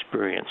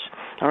experience.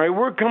 All right,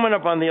 we're coming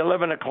up on the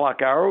 11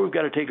 o'clock hour. We've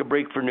got to take a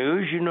break for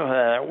news. You know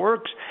how that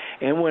works.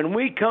 And when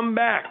we come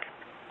back,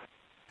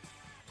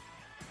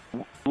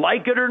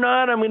 like it or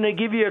not, I'm going to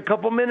give you a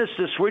couple minutes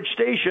to switch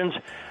stations.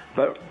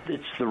 But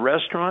it's the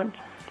restaurant,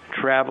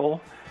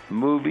 travel,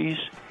 movies,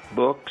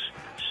 books,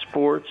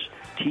 sports,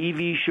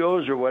 TV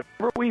shows, or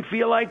whatever we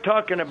feel like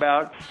talking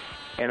about.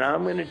 And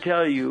I'm going to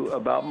tell you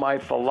about my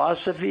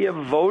philosophy of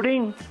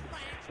voting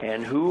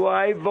and who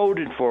I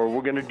voted for.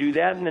 We're going to do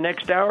that in the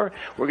next hour.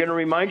 We're going to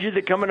remind you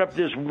that coming up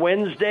this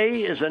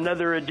Wednesday is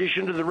another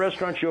edition of the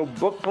Restaurant Show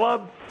Book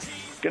Club.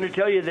 Going to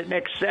tell you that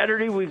next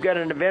Saturday we've got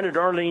an event at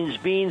Arlene's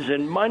Beans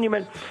and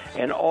Monument,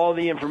 and all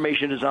the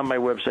information is on my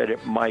website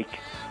at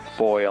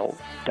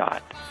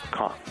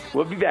MikeBoyle.com.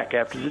 We'll be back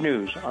after the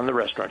news on The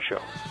Restaurant Show.